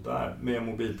resultatet är. Med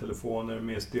mobiltelefoner,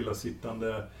 med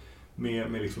stillasittande,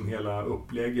 med liksom hela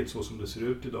upplägget så som det ser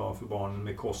ut idag för barnen,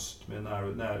 med kost, med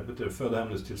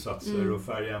födoämnestillsatser och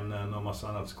färgämnen och massa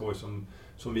annat skoj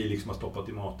som vi liksom har stoppat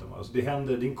i maten. Alltså det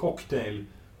är en cocktail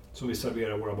som vi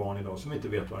serverar våra barn idag som vi inte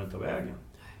vet var den tar vägen.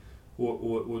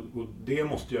 Och det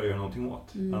måste jag göra någonting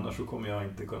åt. Annars så kommer jag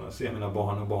inte kunna se mina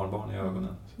barn och barnbarn i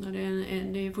ögonen. Ja, det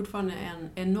är fortfarande en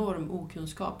enorm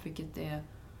okunskap, vilket är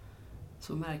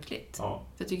så märkligt. Ja.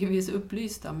 För jag tycker vi är så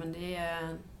upplysta, men det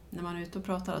är, när man är ute och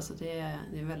pratar, alltså det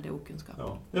är väldigt okunskap.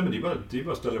 Ja, men det är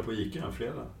bara att ställa på ICA en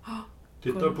fredag.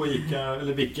 Titta Cool. på ICA,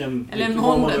 eller vilken... Eller en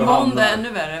måndag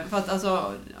ännu värre. För att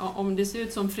alltså, om det ser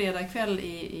ut som fredag kväll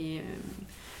i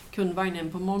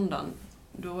kundvagnen på måndagen,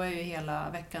 då är ju hela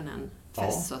veckan en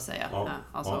fest, så att säga.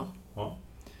 Ja.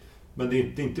 Men det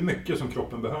är inte mycket som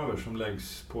kroppen behöver som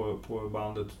läggs på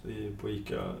bandet på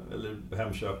ICA eller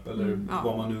Hemköp eller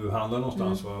var man nu handlar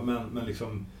någonstans. Men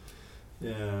liksom...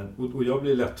 Och jag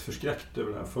blir lätt förskräckt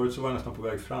över det här. Förut så var jag nästan på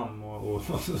väg fram och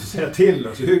säga till.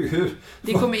 Alltså,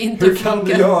 det kommer inte hur att funka. Kan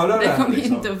du göra det? Det kommer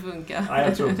liksom? Inte att funka. Nej,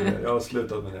 jag tror inte det. Jag har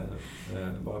slutat med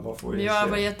det. Jag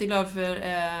var jätteglad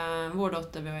för vår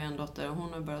dotter, vi har en dotter, och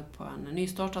hon har börjat på en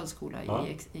nystartad skola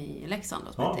i Leksand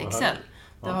som heter Excel.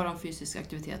 Där har de fysisk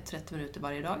aktivitet 30 minuter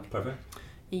varje dag. Perfekt.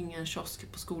 Ingen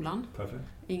kiosk på skolan. Perfekt.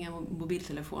 Inga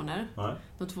mobiltelefoner. Nej.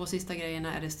 De 2 sista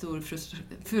grejerna är det stor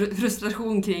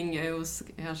frustration kring hos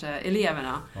kanske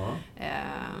eleverna.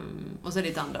 Och så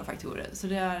lite andra faktorer. Så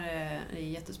det är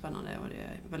jättespännande och det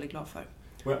är jag väldigt glad för.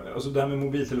 Alltså det här med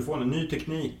mobiltelefoner, ny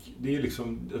teknik, det är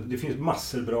liksom, det finns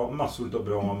massor av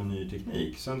bra med ny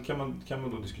teknik. Sen kan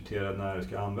man då diskutera när det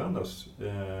ska användas.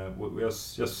 Och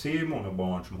jag ser många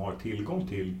barn som har tillgång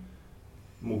till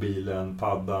mobilen,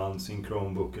 paddan, sin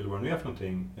Chromebook eller vad det nu är för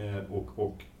någonting.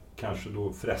 Och kanske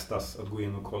då frestas att gå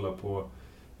in och kolla på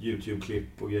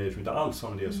YouTube-klipp och grejer som inte alls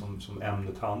har det som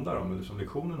ämnet handlar om eller som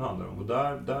lektionen handlar om. Och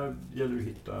där gäller det att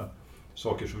hitta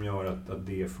saker som gör att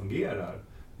det fungerar.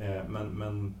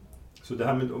 Men så det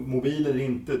här med mobil eller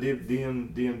inte, det är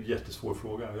en jättesvår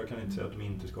fråga. Jag kan inte säga att de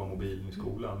inte ska ha mobilen i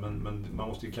skolan, men man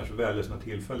måste ju kanske välja sina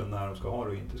tillfällen när de ska ha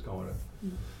det och inte ska ha det.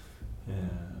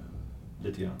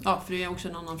 Lite grann. Ja, för det är också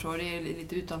en annan fråga. Det är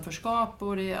lite utanförskap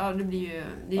och det blir ju...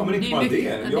 men inte bara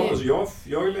det.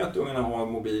 Jag lät ungarna ha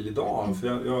mobil idag,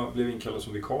 för jag blev inkallad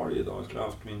som vikarie idag. Jag skulle ha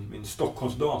haft min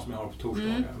Stockholmsdag som jag har på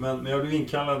torsdagar. Men jag blev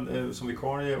inkallad som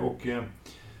vikarie och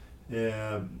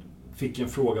fick en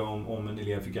fråga om en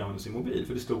elev fick använda sin mobil,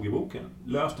 för det stod i boken.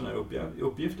 Lös den här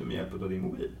uppgiften med hjälp av din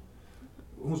mobil.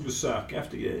 Hon skulle söka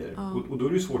efter grejer. Och då är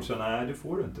det svårt att säga, nej det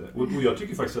får du inte. Och jag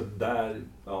tycker faktiskt att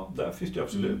där finns det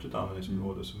absolut ett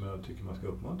användningsområde som jag tycker man ska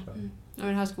uppmuntra. Och i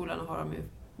den här skolan har de ju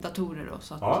datorer då,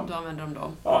 så att då använder de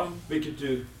dem. Ja, vilket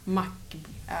ju... Mac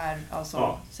är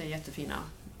alltså ser jättefina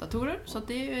datorer, så att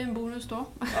det är ju en bonus då.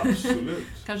 Absolut.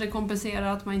 Kanske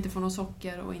kompensera att man inte får någon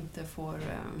socker och inte får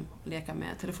leka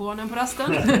med telefonen på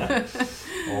rasten.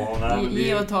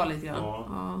 Ge och ta lite grann.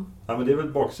 Ja, men det är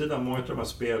väl baksidan. Många av de här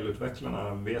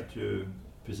spelutvecklarna vet ju,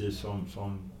 precis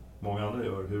som många andra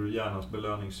gör, hur hjärnans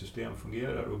belöningssystem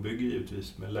fungerar och bygger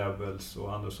givetvis med levels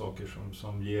och andra saker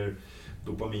som ger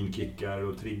dopaminkickar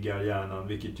och triggar hjärnan,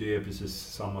 vilket ju är precis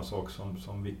samma sak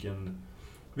som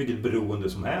vilket beroende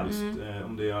som helst.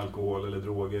 Om det är alkohol eller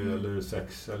droger eller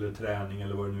sex eller träning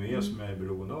eller vad det nu är som jag är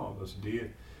beroende av. Alltså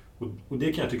och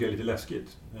det kan jag tycka är lite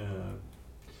läskigt.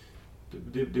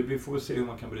 Vi får se hur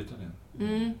man kan bryta det.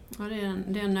 Ja,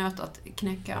 det är en nöt att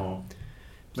knäcka. Ja.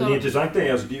 Men det intressanta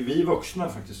är att det är vi vuxna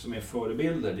faktiskt som är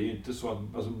förebilder. Det är ju inte så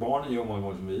att barnen gör många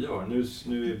gånger som vi gör.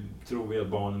 Nu tror vi att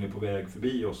barnen är på väg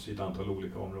förbi oss i ett antal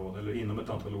olika områden, eller inom ett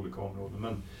antal olika områden.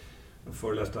 Men jag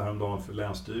föreläste häromdagen för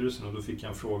Länsstyrelsen och då fick jag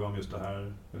en fråga om just det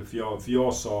här. För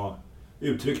jag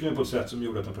uttryckte mig på ett sätt som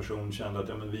gjorde att en person kände att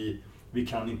vi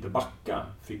kan inte backa,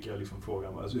 fick jag liksom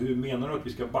frågan. Alltså, hur menar du att vi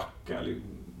ska backa?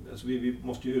 Alltså, vi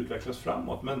måste ju utvecklas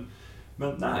framåt, men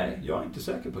nej, jag är inte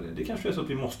säker på det. Det kanske är så att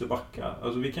vi måste backa.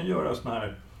 Alltså, vi kan göra såna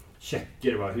här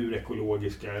checker, hur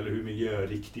ekologiska eller hur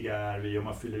miljöriktiga är vi, om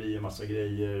man fyller i en massa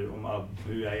grejer, om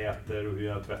hur jag äter och hur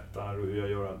jag tvättar och hur jag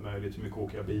gör allt möjligt, hur mycket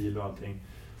åker jag bil och allting.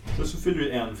 Så fyller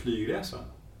du en flygresa.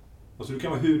 Alltså du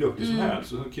kan vara hur duktig som helst,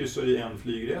 så kryssar du i en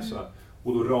flygresa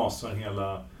och då rasar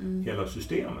hela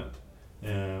systemet.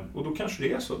 Och då kanske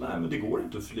det är så, nej men det går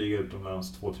inte att flyga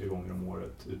utomlands 2-3 gånger om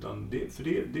året, utan det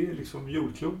är liksom,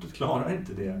 jordklotet klarar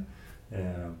inte det.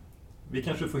 Vi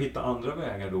kanske får hitta andra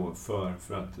vägar då för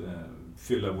att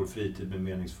fylla vår fritid med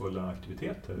meningsfulla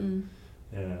aktiviteter.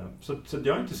 Så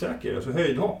jag är inte säker. Alltså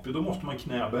höjdhopp, då måste man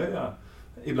knäböja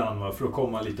ibland för att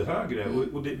komma lite högre.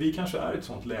 Och vi kanske är ett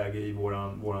sånt läge i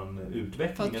våran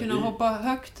utveckling. För att kunna hoppa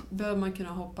högt behöver man kunna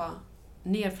hoppa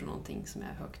ner från någonting som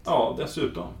är högt. Ja,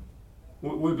 dessutom.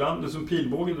 Och ibland som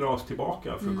pilbåge dras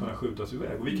tillbaka för att kunna skjutas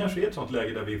iväg. Och vi kanske är ett sånt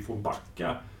läge där vi får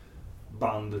backa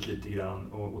bandet lite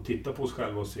grann och titta på oss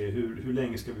själva och se hur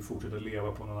länge ska vi fortsätta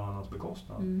leva på någon annans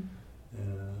bekostnad.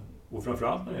 Och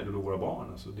framförallt när det gäller våra barn.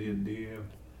 Alltså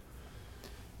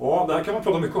ja, det här kan man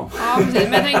prata mycket om. Ja, precis.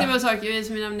 Men jag tänkte på en sak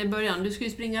som jag nämnde i början. Du ska ju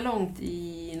springa långt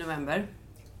i november.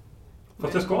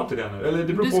 Fast jag ska inte det nu. Eller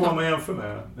det beror på vad man jämför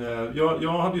med.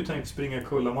 Jag hade ju tänkt springa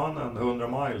Kullamannen 100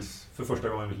 miles för första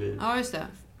gången i mitt liv. Ja, just det.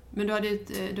 Men du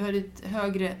hade ett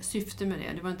högre syfte med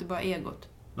det. Det var inte bara egot.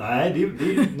 Nej, det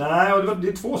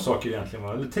är 2 saker egentligen.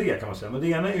 Eller 3 kan man säga. Men det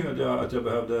ena är ju att jag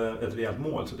behövde ett rejält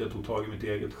mål. Så att jag tog tag i mitt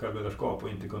eget självledarskap och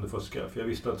inte kunde fuska. För jag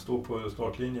visste att stå på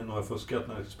startlinjen och ha fuskat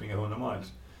när jag skulle springa 100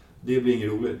 miles. Det blir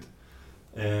inget roligt.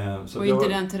 Så och inte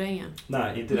den terrängen?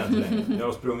 Nej, inte den terrängen. Jag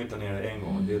har sprungit där nere en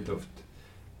gång. Det är tufft.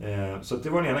 Så det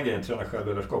var den ena grejen, träna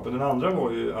självledarskap. Den andra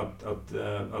var ju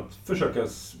att försöka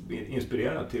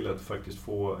inspirera till att faktiskt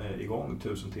få igång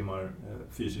 1000 timmar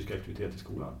fysisk aktivitet i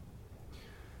skolan.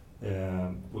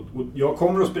 Och jag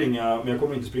kommer att springa, men jag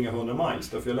kommer inte springa 100 miles.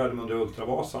 Därför jag lärde mig under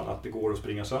Ultravasan att det går att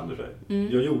springa sönder sig.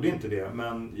 Jag gjorde inte det,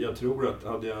 men jag tror att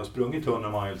hade jag sprungit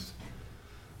 100 miles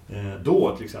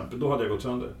då till exempel, då hade jag gått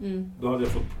sönder. Då hade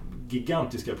jag fått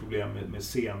gigantiska problem med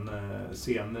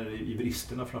senor i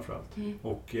vristerna framförallt.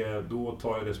 Och då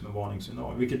tar jag det som en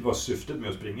varningssignal. Vilket var syftet med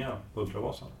att springa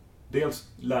Ultravasan.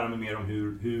 Dels lära mig mer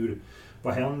om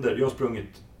vad händer. Jag har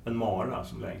sprungit en mara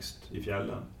som längst i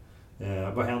fjällen.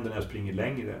 Vad händer när jag springer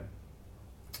längre?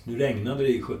 Nu regnade det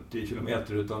i 70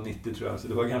 kilometer utan 90 tror jag, så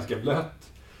det var ganska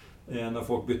blött. När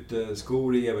folk bytte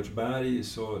skor i Evertsberg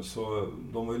så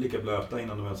de var ju lika blöta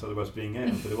innan de ens hade börjat springa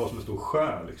igen. För det var som en stor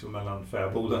sjö liksom, mellan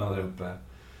fäbodarna där uppe.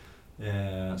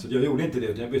 Så jag gjorde inte det,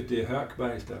 utan jag bytte i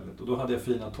Hökberg istället. Och då hade jag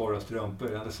fina torra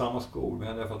strumpor. Jag hade samma skor, men jag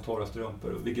hade i alla fall torra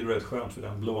strumpor. Vilket var rätt skönt för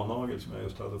den blånagel som jag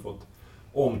just hade fått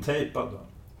omtejpad.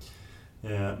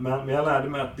 Men jag lärde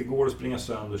mig att det går att springa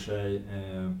sönder sig.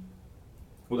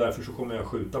 Och därför så kommer jag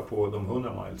skjuta på de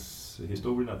 100 miles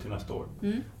historierna till nästa år.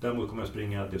 Däremot kommer jag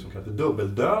springa det som kallas för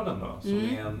dubbeldöden då, som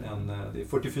är det är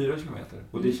 44 kilometer.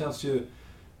 Och det känns ju,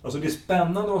 alltså det är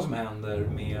spännande vad som händer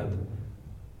med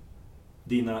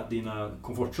dina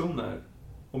komfortzoner.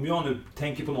 Om jag nu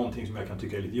tänker på någonting som jag kan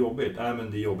tycka är lite jobbigt,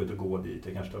 men det är jobbigt att gå dit,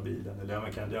 jag kanske tar bilen. Eller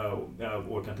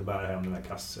jag orkar inte bära hem den här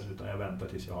kassen utan jag väntar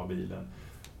tills jag har bilen.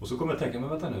 Och så kommer jag tänka, men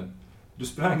vänta nu. Du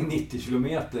sprang 90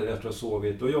 kilometer efter att ha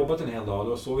sovit. Du har jobbat en hel dag. Du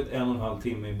har sovit 1,5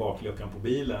 timme i bakluckan på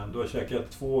bilen. Du har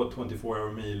käkat 2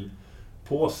 24-hour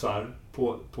meal-påsar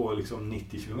på liksom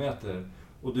 90 kilometer.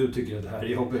 Och du tycker att det här är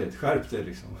jobbigt. Skärp dig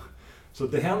liksom. Så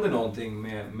det händer någonting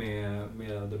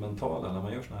med det mentala när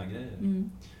man gör såna här grejer.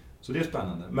 Så det är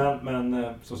spännande. Men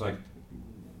som sagt,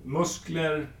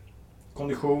 muskler,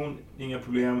 kondition, inga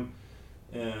problem.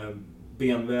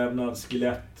 Benvävnad,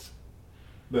 skelett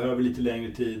behöver lite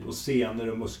längre tid, och senor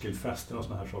och muskelfästen och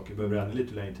såna här saker behöver ännu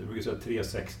lite längre tid. Jag brukar säga 3,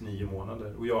 6, 9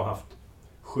 månader. Och jag har haft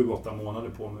 7-8 månader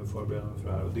på mig att förbereda mig för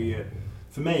det här. Och det är,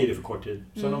 för mig är det för kort tid.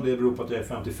 Sen om det beror på att jag är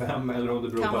 55 eller om det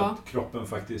beror på att kroppen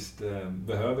faktiskt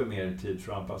behöver mer tid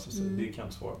för att anpassa sig, det kan jag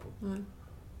inte svara på.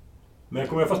 Men jag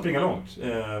kommer i alla fall springa långt.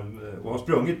 Och har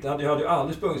sprungit, jag hade ju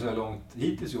aldrig sprungit så här långt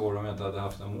hittills i år om jag inte hade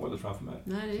haft det målet framför mig.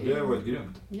 Nej, så det har varit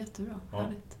grymt. Jättebra,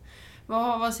 härligt.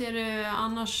 Vad ser du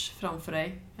annars framför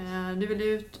dig? Du vill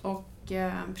ut och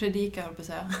predika, höll på att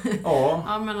säga.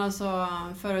 Ja, men alltså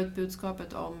föra ut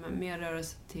budskapet om mer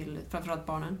rörelse till framförallt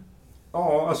barnen.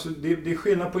 Ja, alltså det är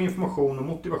skillnad på information och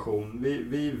motivation.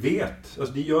 Vi vet,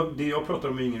 alltså det jag pratar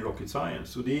om är ingen rocket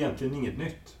science, och det är egentligen inget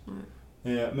nytt.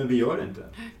 Men vi gör det inte.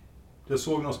 Jag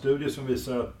såg någon studie som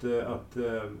visar att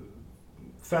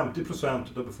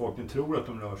 50% av befolkningen tror att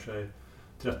de rör sig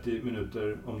 30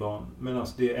 minuter om dagen, medan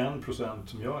det är 1%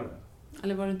 som gör det.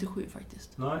 Eller var det inte 7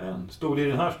 faktiskt? Nej, stod det i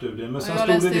den här studien. Men sen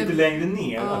stod det lite längre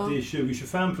ner att det är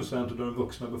 20-25% av den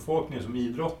vuxna befolkningen som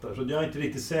idrottar. Så jag är inte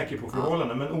riktigt säker på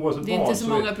förhållanden. Men oavsett det är inte så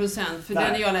många procent. För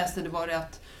den jag läste, det var det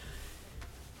att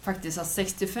faktiskt att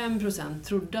 65%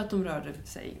 trodde att de rörde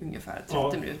sig ungefär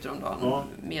 30 minuter om dagen,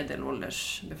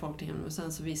 medelåldersbefolkningen. Och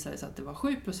sen så visade det sig att det var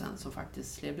 7% som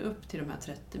faktiskt levde upp till de här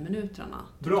 30 minuterna.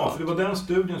 Bra, för det var den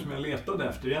studien som jag letade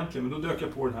efter egentligen. Men då dök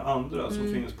jag på den här andra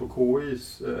som finns på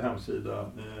KIs hemsida.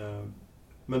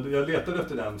 Men jag letade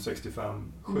efter den 65-7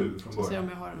 från början. Så se om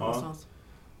jag har den någonstans.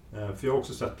 För jag har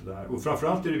också sett det där. Och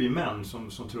framförallt är det vi män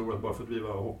som tror att bara för att vi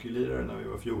var hockeylirare när vi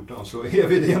var 14 så är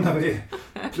vi det när vi är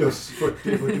plus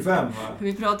 40-45.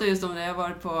 Vi pratade just om det. Jag var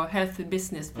på Healthy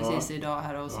Business precis idag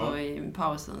här och så i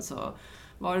pausen så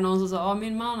var det någon som sa,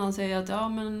 min man han säger att jag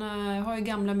har ju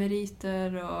gamla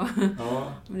meriter och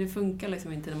men det funkar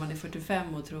liksom inte när man är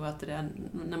 45 och tror att det är,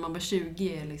 när man var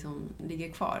 20 liksom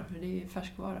ligger kvar. För det är ju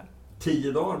färskvara.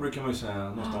 10 dagar brukar man ju säga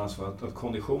någonstans för att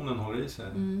konditionen håller i sig.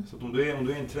 Så att om du är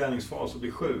i en träningsfas och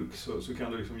blir sjuk så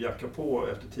kan du liksom jacka på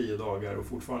efter 10 dagar och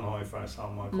fortfarande ha ungefär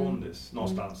samma kondis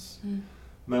någonstans.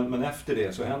 Men efter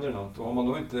det så händer det något. Och har man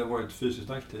då inte varit fysiskt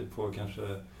aktiv på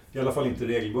kanske I alla fall inte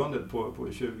regelbundet på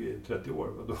 20-30 år.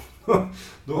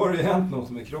 Då har det hänt något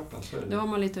med kroppen. Då har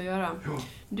man lite att göra. Ja.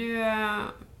 Du,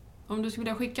 om du skulle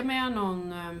vilja skicka med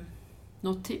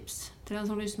något tips till den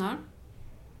som lyssnar.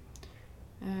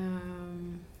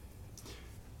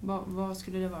 Vad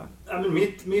skulle det vara? Ja, men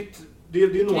det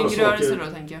är några kring saker. Rörelse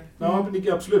då, tänker jag.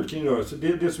 Ja, absolut kring rörelse.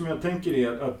 Det som jag tänker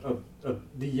är att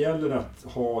det gäller att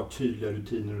ha tydliga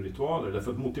rutiner och ritualer.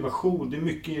 Därför att motivation, det är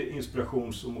mycket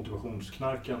inspirations- och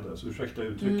motivationsknarkande. Så ursäkta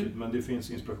uttrycket, men det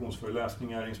finns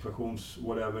inspirationsföreläsningar,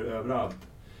 whatever överallt.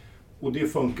 Och det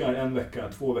funkar 1 vecka,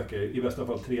 2 veckor, i bästa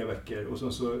fall 3 veckor. Och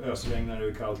sen så ösregnar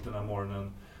det kallt den här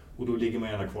morgonen. Och då ligger man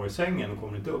gärna kvar i sängen och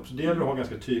kommer inte upp. Så det gäller att ha en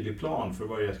ganska tydlig plan för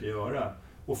vad jag ska göra.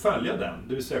 Och följa den,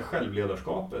 det vill säga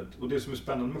självledarskapet. Och det som är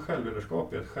spännande med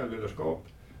självledarskap är att självledarskap,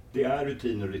 det är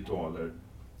rutiner och ritualer.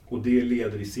 Och det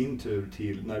leder i sin tur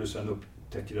till, när du sen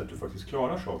upptäcker att du faktiskt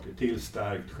klarar saker, till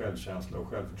stärkt självkänsla och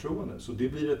självförtroende. Så det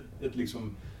blir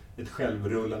ett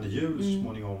självrullande hjul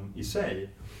småningom i sig.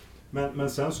 Men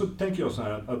sen så tänker jag så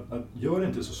här att gör det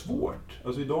inte så svårt.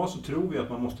 Alltså idag så tror vi att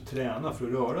man måste träna för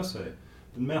att röra sig.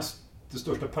 Den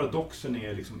största paradoxen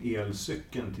är liksom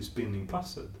elcykeln till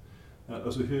spinningpasset.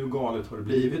 Alltså hur galet har det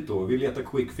blivit då? Vi letar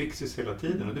quick fixes hela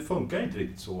tiden och det funkar inte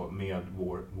riktigt så med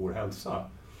vår hälsa.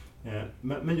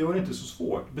 Men gör det inte så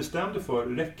svårt. Bestäm dig för,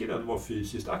 räcker det att vara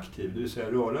fysiskt aktiv? Det vill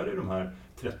säga röra dig de här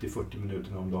 30-40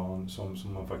 minuterna om dagen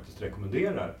som man faktiskt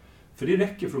rekommenderar. För det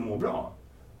räcker för att må bra.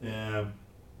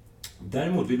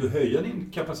 Däremot vill du höja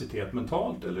din kapacitet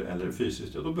mentalt eller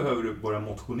fysiskt, då behöver du börja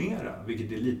motionera,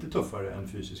 vilket är lite tuffare än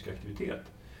fysisk aktivitet.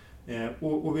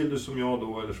 Och vill du som jag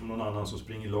då, eller som någon annan som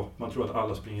springer lopp, man tror att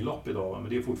alla springer lopp idag, men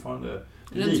det är fortfarande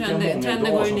lika många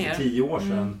idag som för 10 år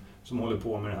sedan som håller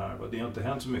på med det här. Det har inte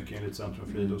hänt så mycket enligt Centrum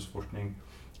för idrottsforskning.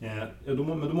 Men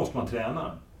då måste man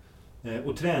träna.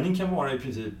 Och träning kan vara i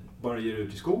princip bara ge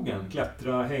ut i skogen,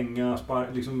 klättra, hänga,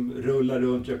 liksom rulla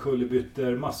runt, göra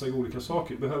kullerbyttor, massa olika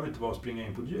saker. Det behöver inte vara att springa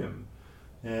in på ett gym.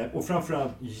 Och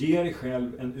framförallt, ge dig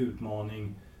själv en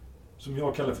utmaning som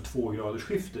jag kallar för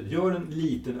 2-gradersskiftet. Gör en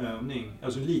liten övning,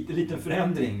 alltså en liten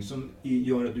förändring som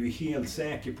gör att du är helt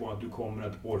säker på att du kommer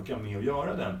att orka med att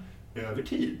göra den över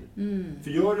tid.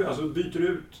 För byter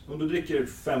ut, om du dricker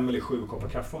 5 eller 7 koppar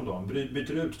kaffe om dagen,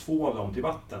 byter ut 2 av dem till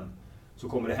vatten, så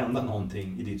kommer det hända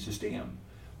någonting i ditt system.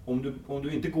 Om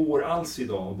du inte går alls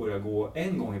idag och börjar gå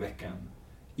 1 gång i veckan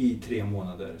i 3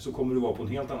 månader, så kommer du vara på en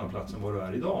helt annan plats än vad du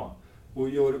är idag.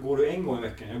 Och går du 1 gång i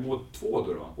veckan, jag går 2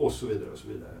 då, och så vidare och så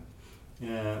vidare.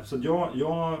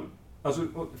 Så alltså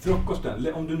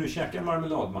frukosten, om du nu käkar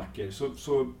marmeladmackor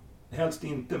så helst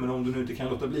inte, men om du nu inte kan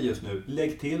låta bli just nu,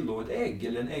 lägg till då ett ägg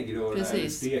eller en äggröra eller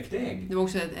stekt ägg. Det var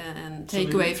också en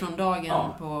takeaway från dagen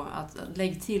på att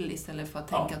lägg till istället för att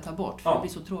tänka ta bort, för det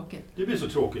blir så tråkigt. Det blir så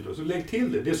tråkigt då, så lägg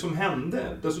till det. Det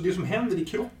som händer i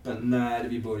kroppen när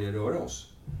vi börjar röra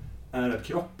oss är att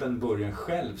kroppen börjar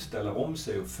själv ställa om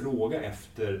sig och fråga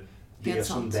efter det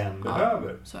som den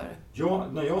behöver. Så är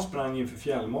det. När jag sprang inför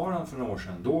fjällmaran för några år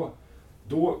sedan,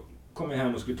 då kom jag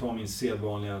hem och skulle ta min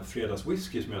sedvanliga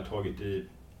fredagswhisky som jag har tagit i,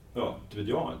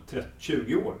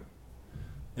 20 år.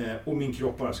 Och min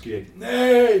kropp bara skrek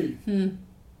nej!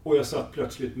 Och jag satt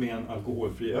plötsligt med en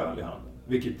alkoholfri öl i handen,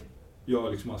 vilket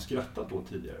jag liksom har skrattat åt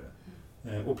tidigare.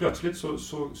 Och plötsligt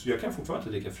så jag kan fortfarande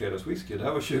inte dricka fredagswhisky. Det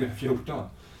här var 2014.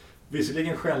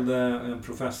 Visserligen skällde en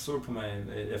professor på mig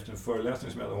efter en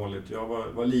föreläsning som jag hade hållit. Jag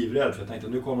var livrädd, för jag tänkte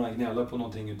att nu kommer han gnälla på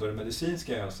någonting utav det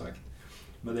medicinska jag har sagt.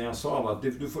 Men det han sa var att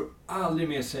du får aldrig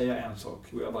mer säga en sak.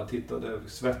 Och jag bara tittade,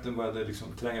 svetten började liksom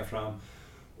tränga fram.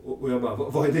 Och jag bara,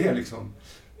 vad är det liksom?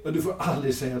 Du får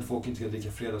aldrig säga att folk inte ska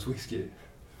dricka fredagswhisky.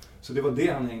 Så det var det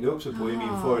han hängde upp sig på i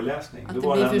min föreläsning. Att det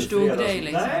blir för stor grej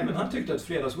liksom. Nej, men han tyckte att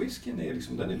fredagswhiskyn är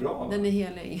liksom, den är bra. Va? Den är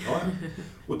helig. Ja.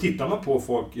 Och tittar man på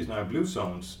folk i såna här blue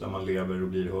zones där man lever och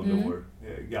blir 100 år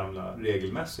gamla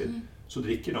regelmässigt, så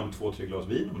dricker de 2-3 glas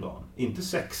vin om dagen. Inte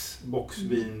 6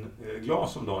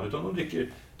 boxvinglas om dagen, utan de dricker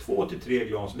 2-3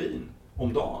 glas vin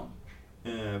om dagen.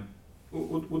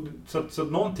 Så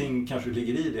att någonting kanske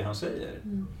ligger i det han säger.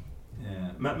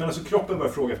 Men alltså kroppen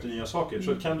börjar fråga efter nya saker.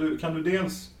 Så kan du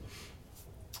dels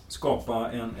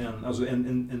skapa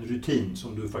en rutin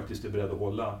som du faktiskt är beredd att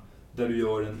hålla, där du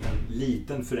gör en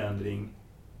liten förändring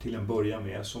till en början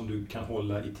med som du kan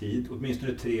hålla i tid,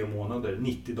 åtminstone 3 månader,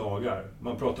 90 dagar.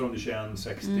 Man pratar om det 21,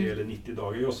 60 eller 90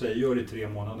 dagar. Jag säger gör det 3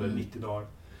 månader, 90 dagar.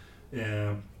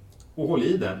 Och håll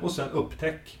i den och sen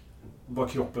upptäck vad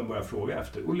kroppen börjar fråga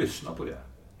efter och lyssna på det.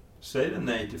 Säg det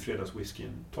nej till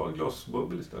fredagswhiskyn. Ta ett glas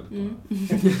bubbel istället.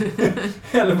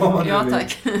 Eller vad man nu vill.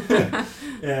 Tack.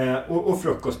 och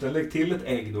frukosten, lägg till ett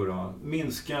ägg då.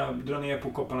 Minska, dra ner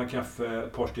på kopparna kaffe,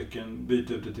 ett par stycken,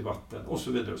 byt ut det till vatten och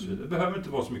så vidare och så vidare. Det behöver inte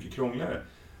vara så mycket krångligare.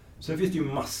 Sen finns det ju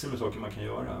massor med saker man kan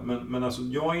göra. Men alltså,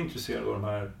 jag är intresserad av de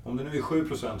här, om det nu är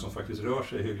 7% som faktiskt rör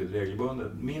sig hyggligt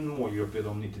regelbundet. Min målgrupp är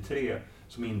de 93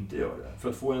 som inte gör det. För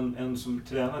att få en som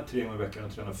tränar 3 gånger i veckan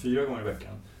och tränar 4 gånger i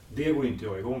veckan, det går inte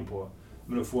jag igång på.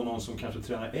 Men att få någon som kanske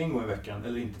tränar 1 gång i veckan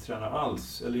eller inte tränar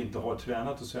alls eller inte har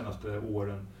tränat de senaste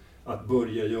åren, att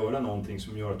börja göra någonting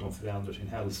som gör att de förändrar sin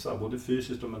hälsa, både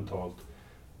fysiskt och mentalt,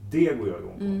 det går jag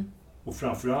igång på. Och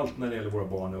framförallt när det gäller våra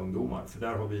barn och ungdomar, för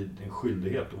där har vi en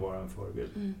skyldighet att vara en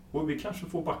förebild. Och vi kanske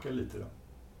får backa lite då.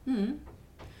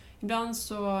 Ibland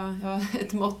så,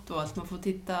 ett motto att man får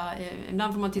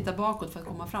ibland får man titta bakåt för att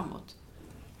komma framåt.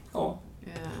 Ja.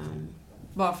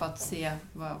 Bara för att se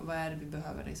vad är det vi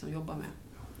behöver liksom jobba med.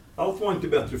 Allt var inte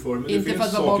bättre förr, men inte det finns för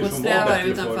att vara bakåtsträvare,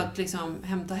 utan för att liksom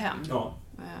hämta hem. Ja.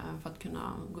 För att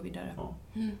kunna gå vidare. Ja.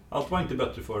 Allt var inte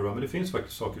bättre förr, men det finns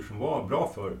faktiskt saker som var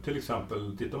bra för. Till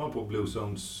exempel, tittar man på Blue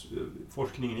Zones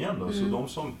forskningen igen då, så de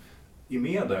som är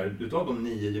med där, utav de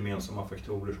 9 gemensamma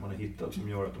faktorer som man har hittat som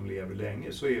gör att de lever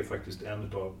länge, så är faktiskt en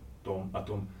utav dem att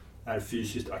de är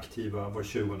fysiskt aktiva var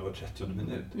 20 och 30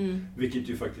 minut. Vilket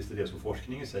ju faktiskt är det som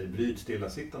forskningen säger, bryt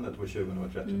stillasittandet var 20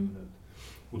 och 30 minut.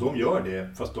 Och de gör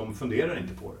det, fast de funderar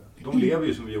inte på det. De lever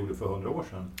ju som vi gjorde för 100 år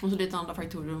sedan. Och så lite andra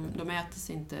faktorer, de äter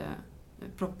sig inte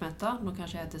proppmätta, de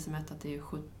kanske äter sig mätta till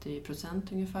 70%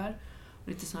 ungefär. Och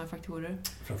lite sådana faktorer.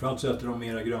 Framförallt så äter de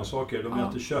mera grönsaker. De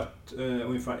äter kött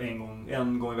ungefär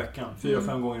en gång i veckan.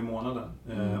 4-5 gånger i månaden.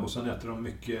 Och sen äter de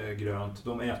mycket grönt.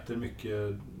 De äter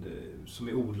mycket som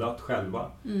är odlat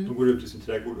själva. De går ut i sin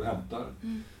trädgård och hämtar.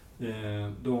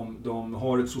 De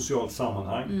har ett socialt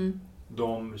sammanhang.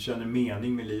 De känner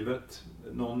mening med livet.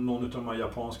 Någon av de här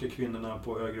japanska kvinnorna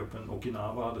på ögruppen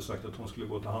Okinawa hade sagt att hon skulle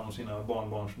gå och ta hand om sina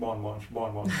barnbarn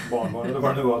eller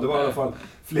vad det nu var. Det var i alla fall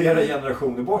flera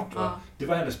generationer bort. Va? Det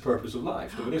var hennes purpose of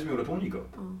life. Det var det som gjorde att hon gick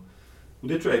upp. Och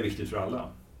det tror jag är viktigt för alla.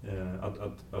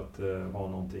 Att ha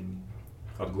någonting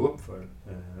att gå upp för.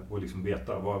 Och liksom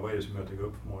veta vad är det som gör att jag går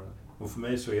upp på morgonen. Och för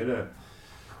mig så är det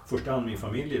första hand min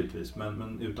familj givetvis,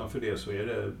 men utanför det så är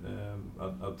det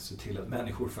att se till att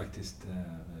människor faktiskt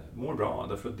mår bra.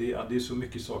 Därför att det är så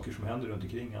mycket saker som händer runt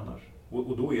omkring annars.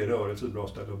 Och då är rörelse ett bra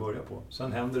ställe att börja på.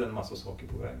 Sen händer en massa saker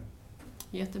på vägen.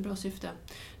 Jättebra syfte.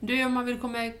 Du, om man vill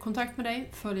komma i kontakt med dig,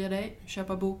 följa dig,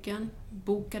 köpa boken,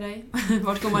 boka dig,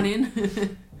 vart går man in?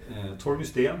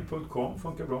 Torgnysten.com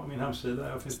funkar bra, min hemsida.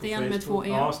 Jag finns Sten på med 2 E.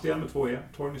 Ja, Sten med 2 E.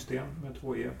 Torgnysten med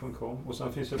 2 E.com. Och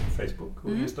sen finns jag på Facebook och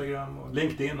Instagram och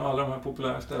LinkedIn och alla de här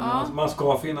populära ställena man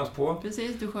ska finnas på.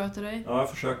 Precis, du sköter dig. Ja, jag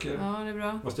försöker. Ja, det är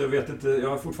bra. Fast jag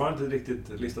har fortfarande inte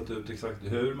riktigt listat ut exakt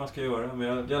hur man ska göra, men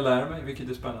jag lär mig, vilket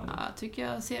är spännande. Ja, jag tycker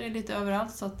jag ser det lite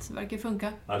överallt, så att det verkar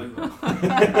funka. Ja, det är bra.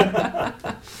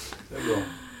 Det är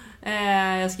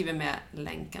bra. Jag skriver med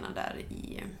länkarna där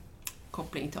i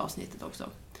koppling till avsnittet också.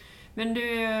 Men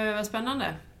du, vad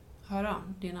spännande höra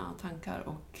dina tankar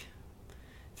och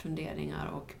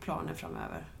funderingar och planer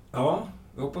framöver. Ja,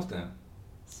 jag hoppas det.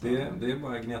 Det är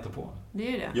bara att gneta på. Det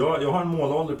är ju det. Jag har en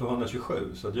målålder på 127,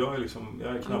 så att jag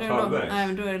är knappt halvvägs. Nej,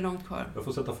 men då är det långt kvar. Jag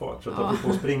får sätta fart, så att jag får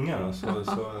på att springa.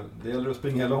 Så det gäller att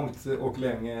springa långt och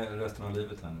länge resten av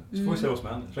livet här nu. Så får vi se vad som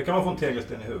händer. Så kan man få en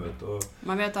tegelsten i huvudet och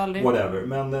man vet aldrig. Whatever.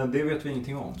 Men det vet vi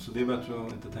ingenting om, så det är bättre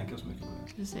att inte tänka så mycket på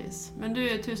det. Precis. Men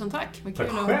du, tusen tack. Vad kul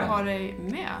tack att ha dig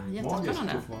med. Jättespännande.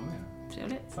 Magiskt att få vara med.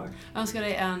 Trevligt. Tack. Jag önskar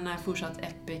dig en fortsatt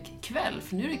epic kväll,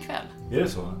 för nu är det kväll. Är det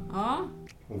så? Ja.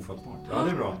 Ofattbart. Ja,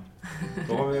 det är bra.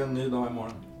 Då har vi en ny dag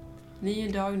imorgon.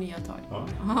 Ny dag, nya tag. Ja.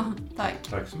 Tack.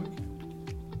 Tack så mycket.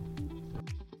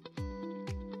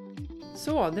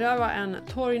 Så, det där var en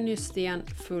Torgnysten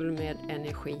full med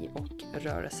energi och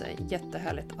rörelse.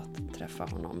 Jättehärligt att träffa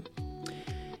honom.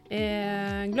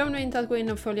 Glöm nu inte att gå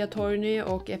in och följa Torgny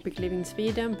och Epic Living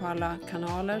Sweden på alla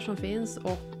kanaler som finns.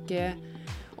 Och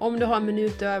om du har en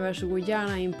minut över så gå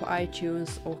gärna in på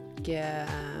iTunes och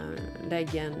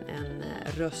lägg en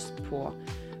röst på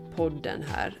podden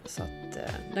här, så att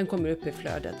den kommer upp i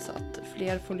flödet, så att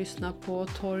fler får lyssna på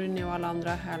Torgny och alla andra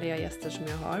härliga gäster som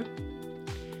jag har.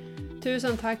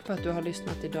 Tusen tack för att du har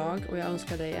lyssnat idag, och jag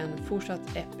önskar dig en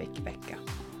fortsatt epic vecka.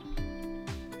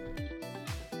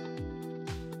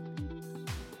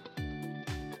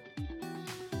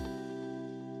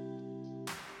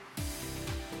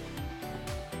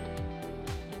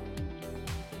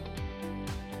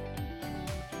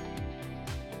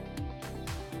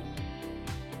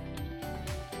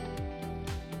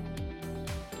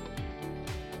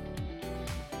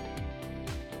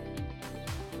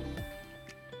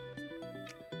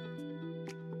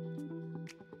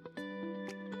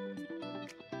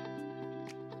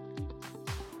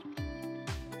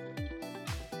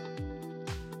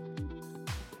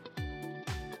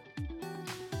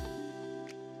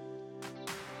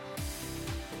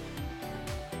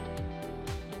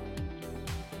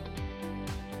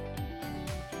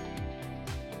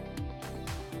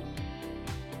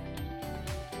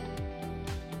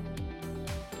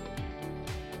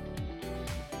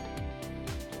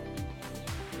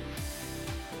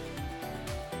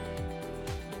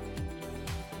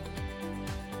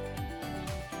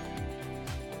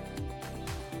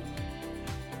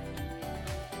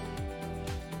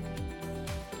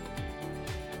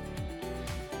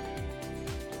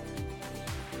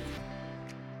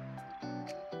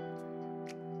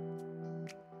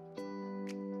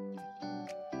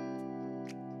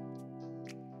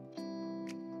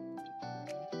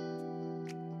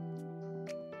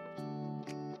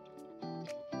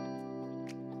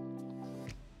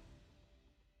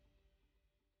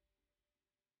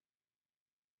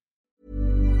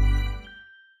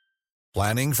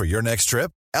 Planning for your next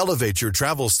trip? Elevate your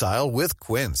travel style with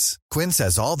Quince. Quince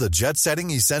has all the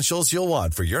jet-setting essentials you'll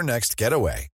want for your next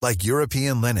getaway, like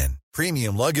European linen,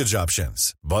 premium luggage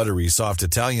options, buttery soft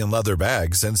Italian leather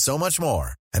bags, and so much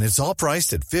more. And it's all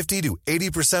priced at 50 to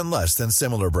 80% less than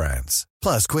similar brands.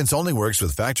 Plus, Quince only works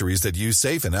with factories that use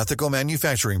safe and ethical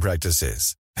manufacturing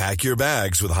practices. Pack your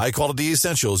bags with high-quality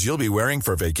essentials you'll be wearing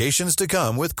for vacations to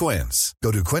come with Quince.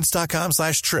 Go to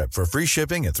quince.com/trip for free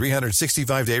shipping and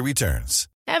 365-day returns.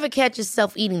 Ever catch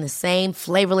yourself eating the same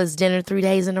flavorless dinner 3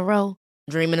 days in a row?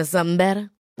 Dreaming of something better?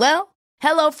 Well,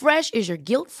 HelloFresh is your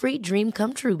guilt-free dream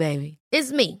come true, baby.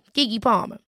 It's me, Keke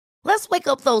Palmer. Let's wake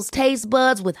up those taste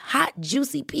buds with hot,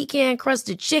 juicy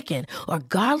pecan-crusted chicken or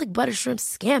garlic butter shrimp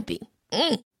scampi.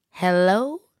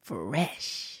 Hello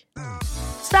Fresh.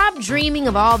 Stop dreaming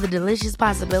of all the delicious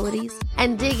possibilities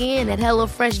and dig in at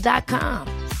HelloFresh.com.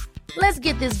 Let's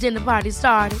get this dinner party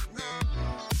started.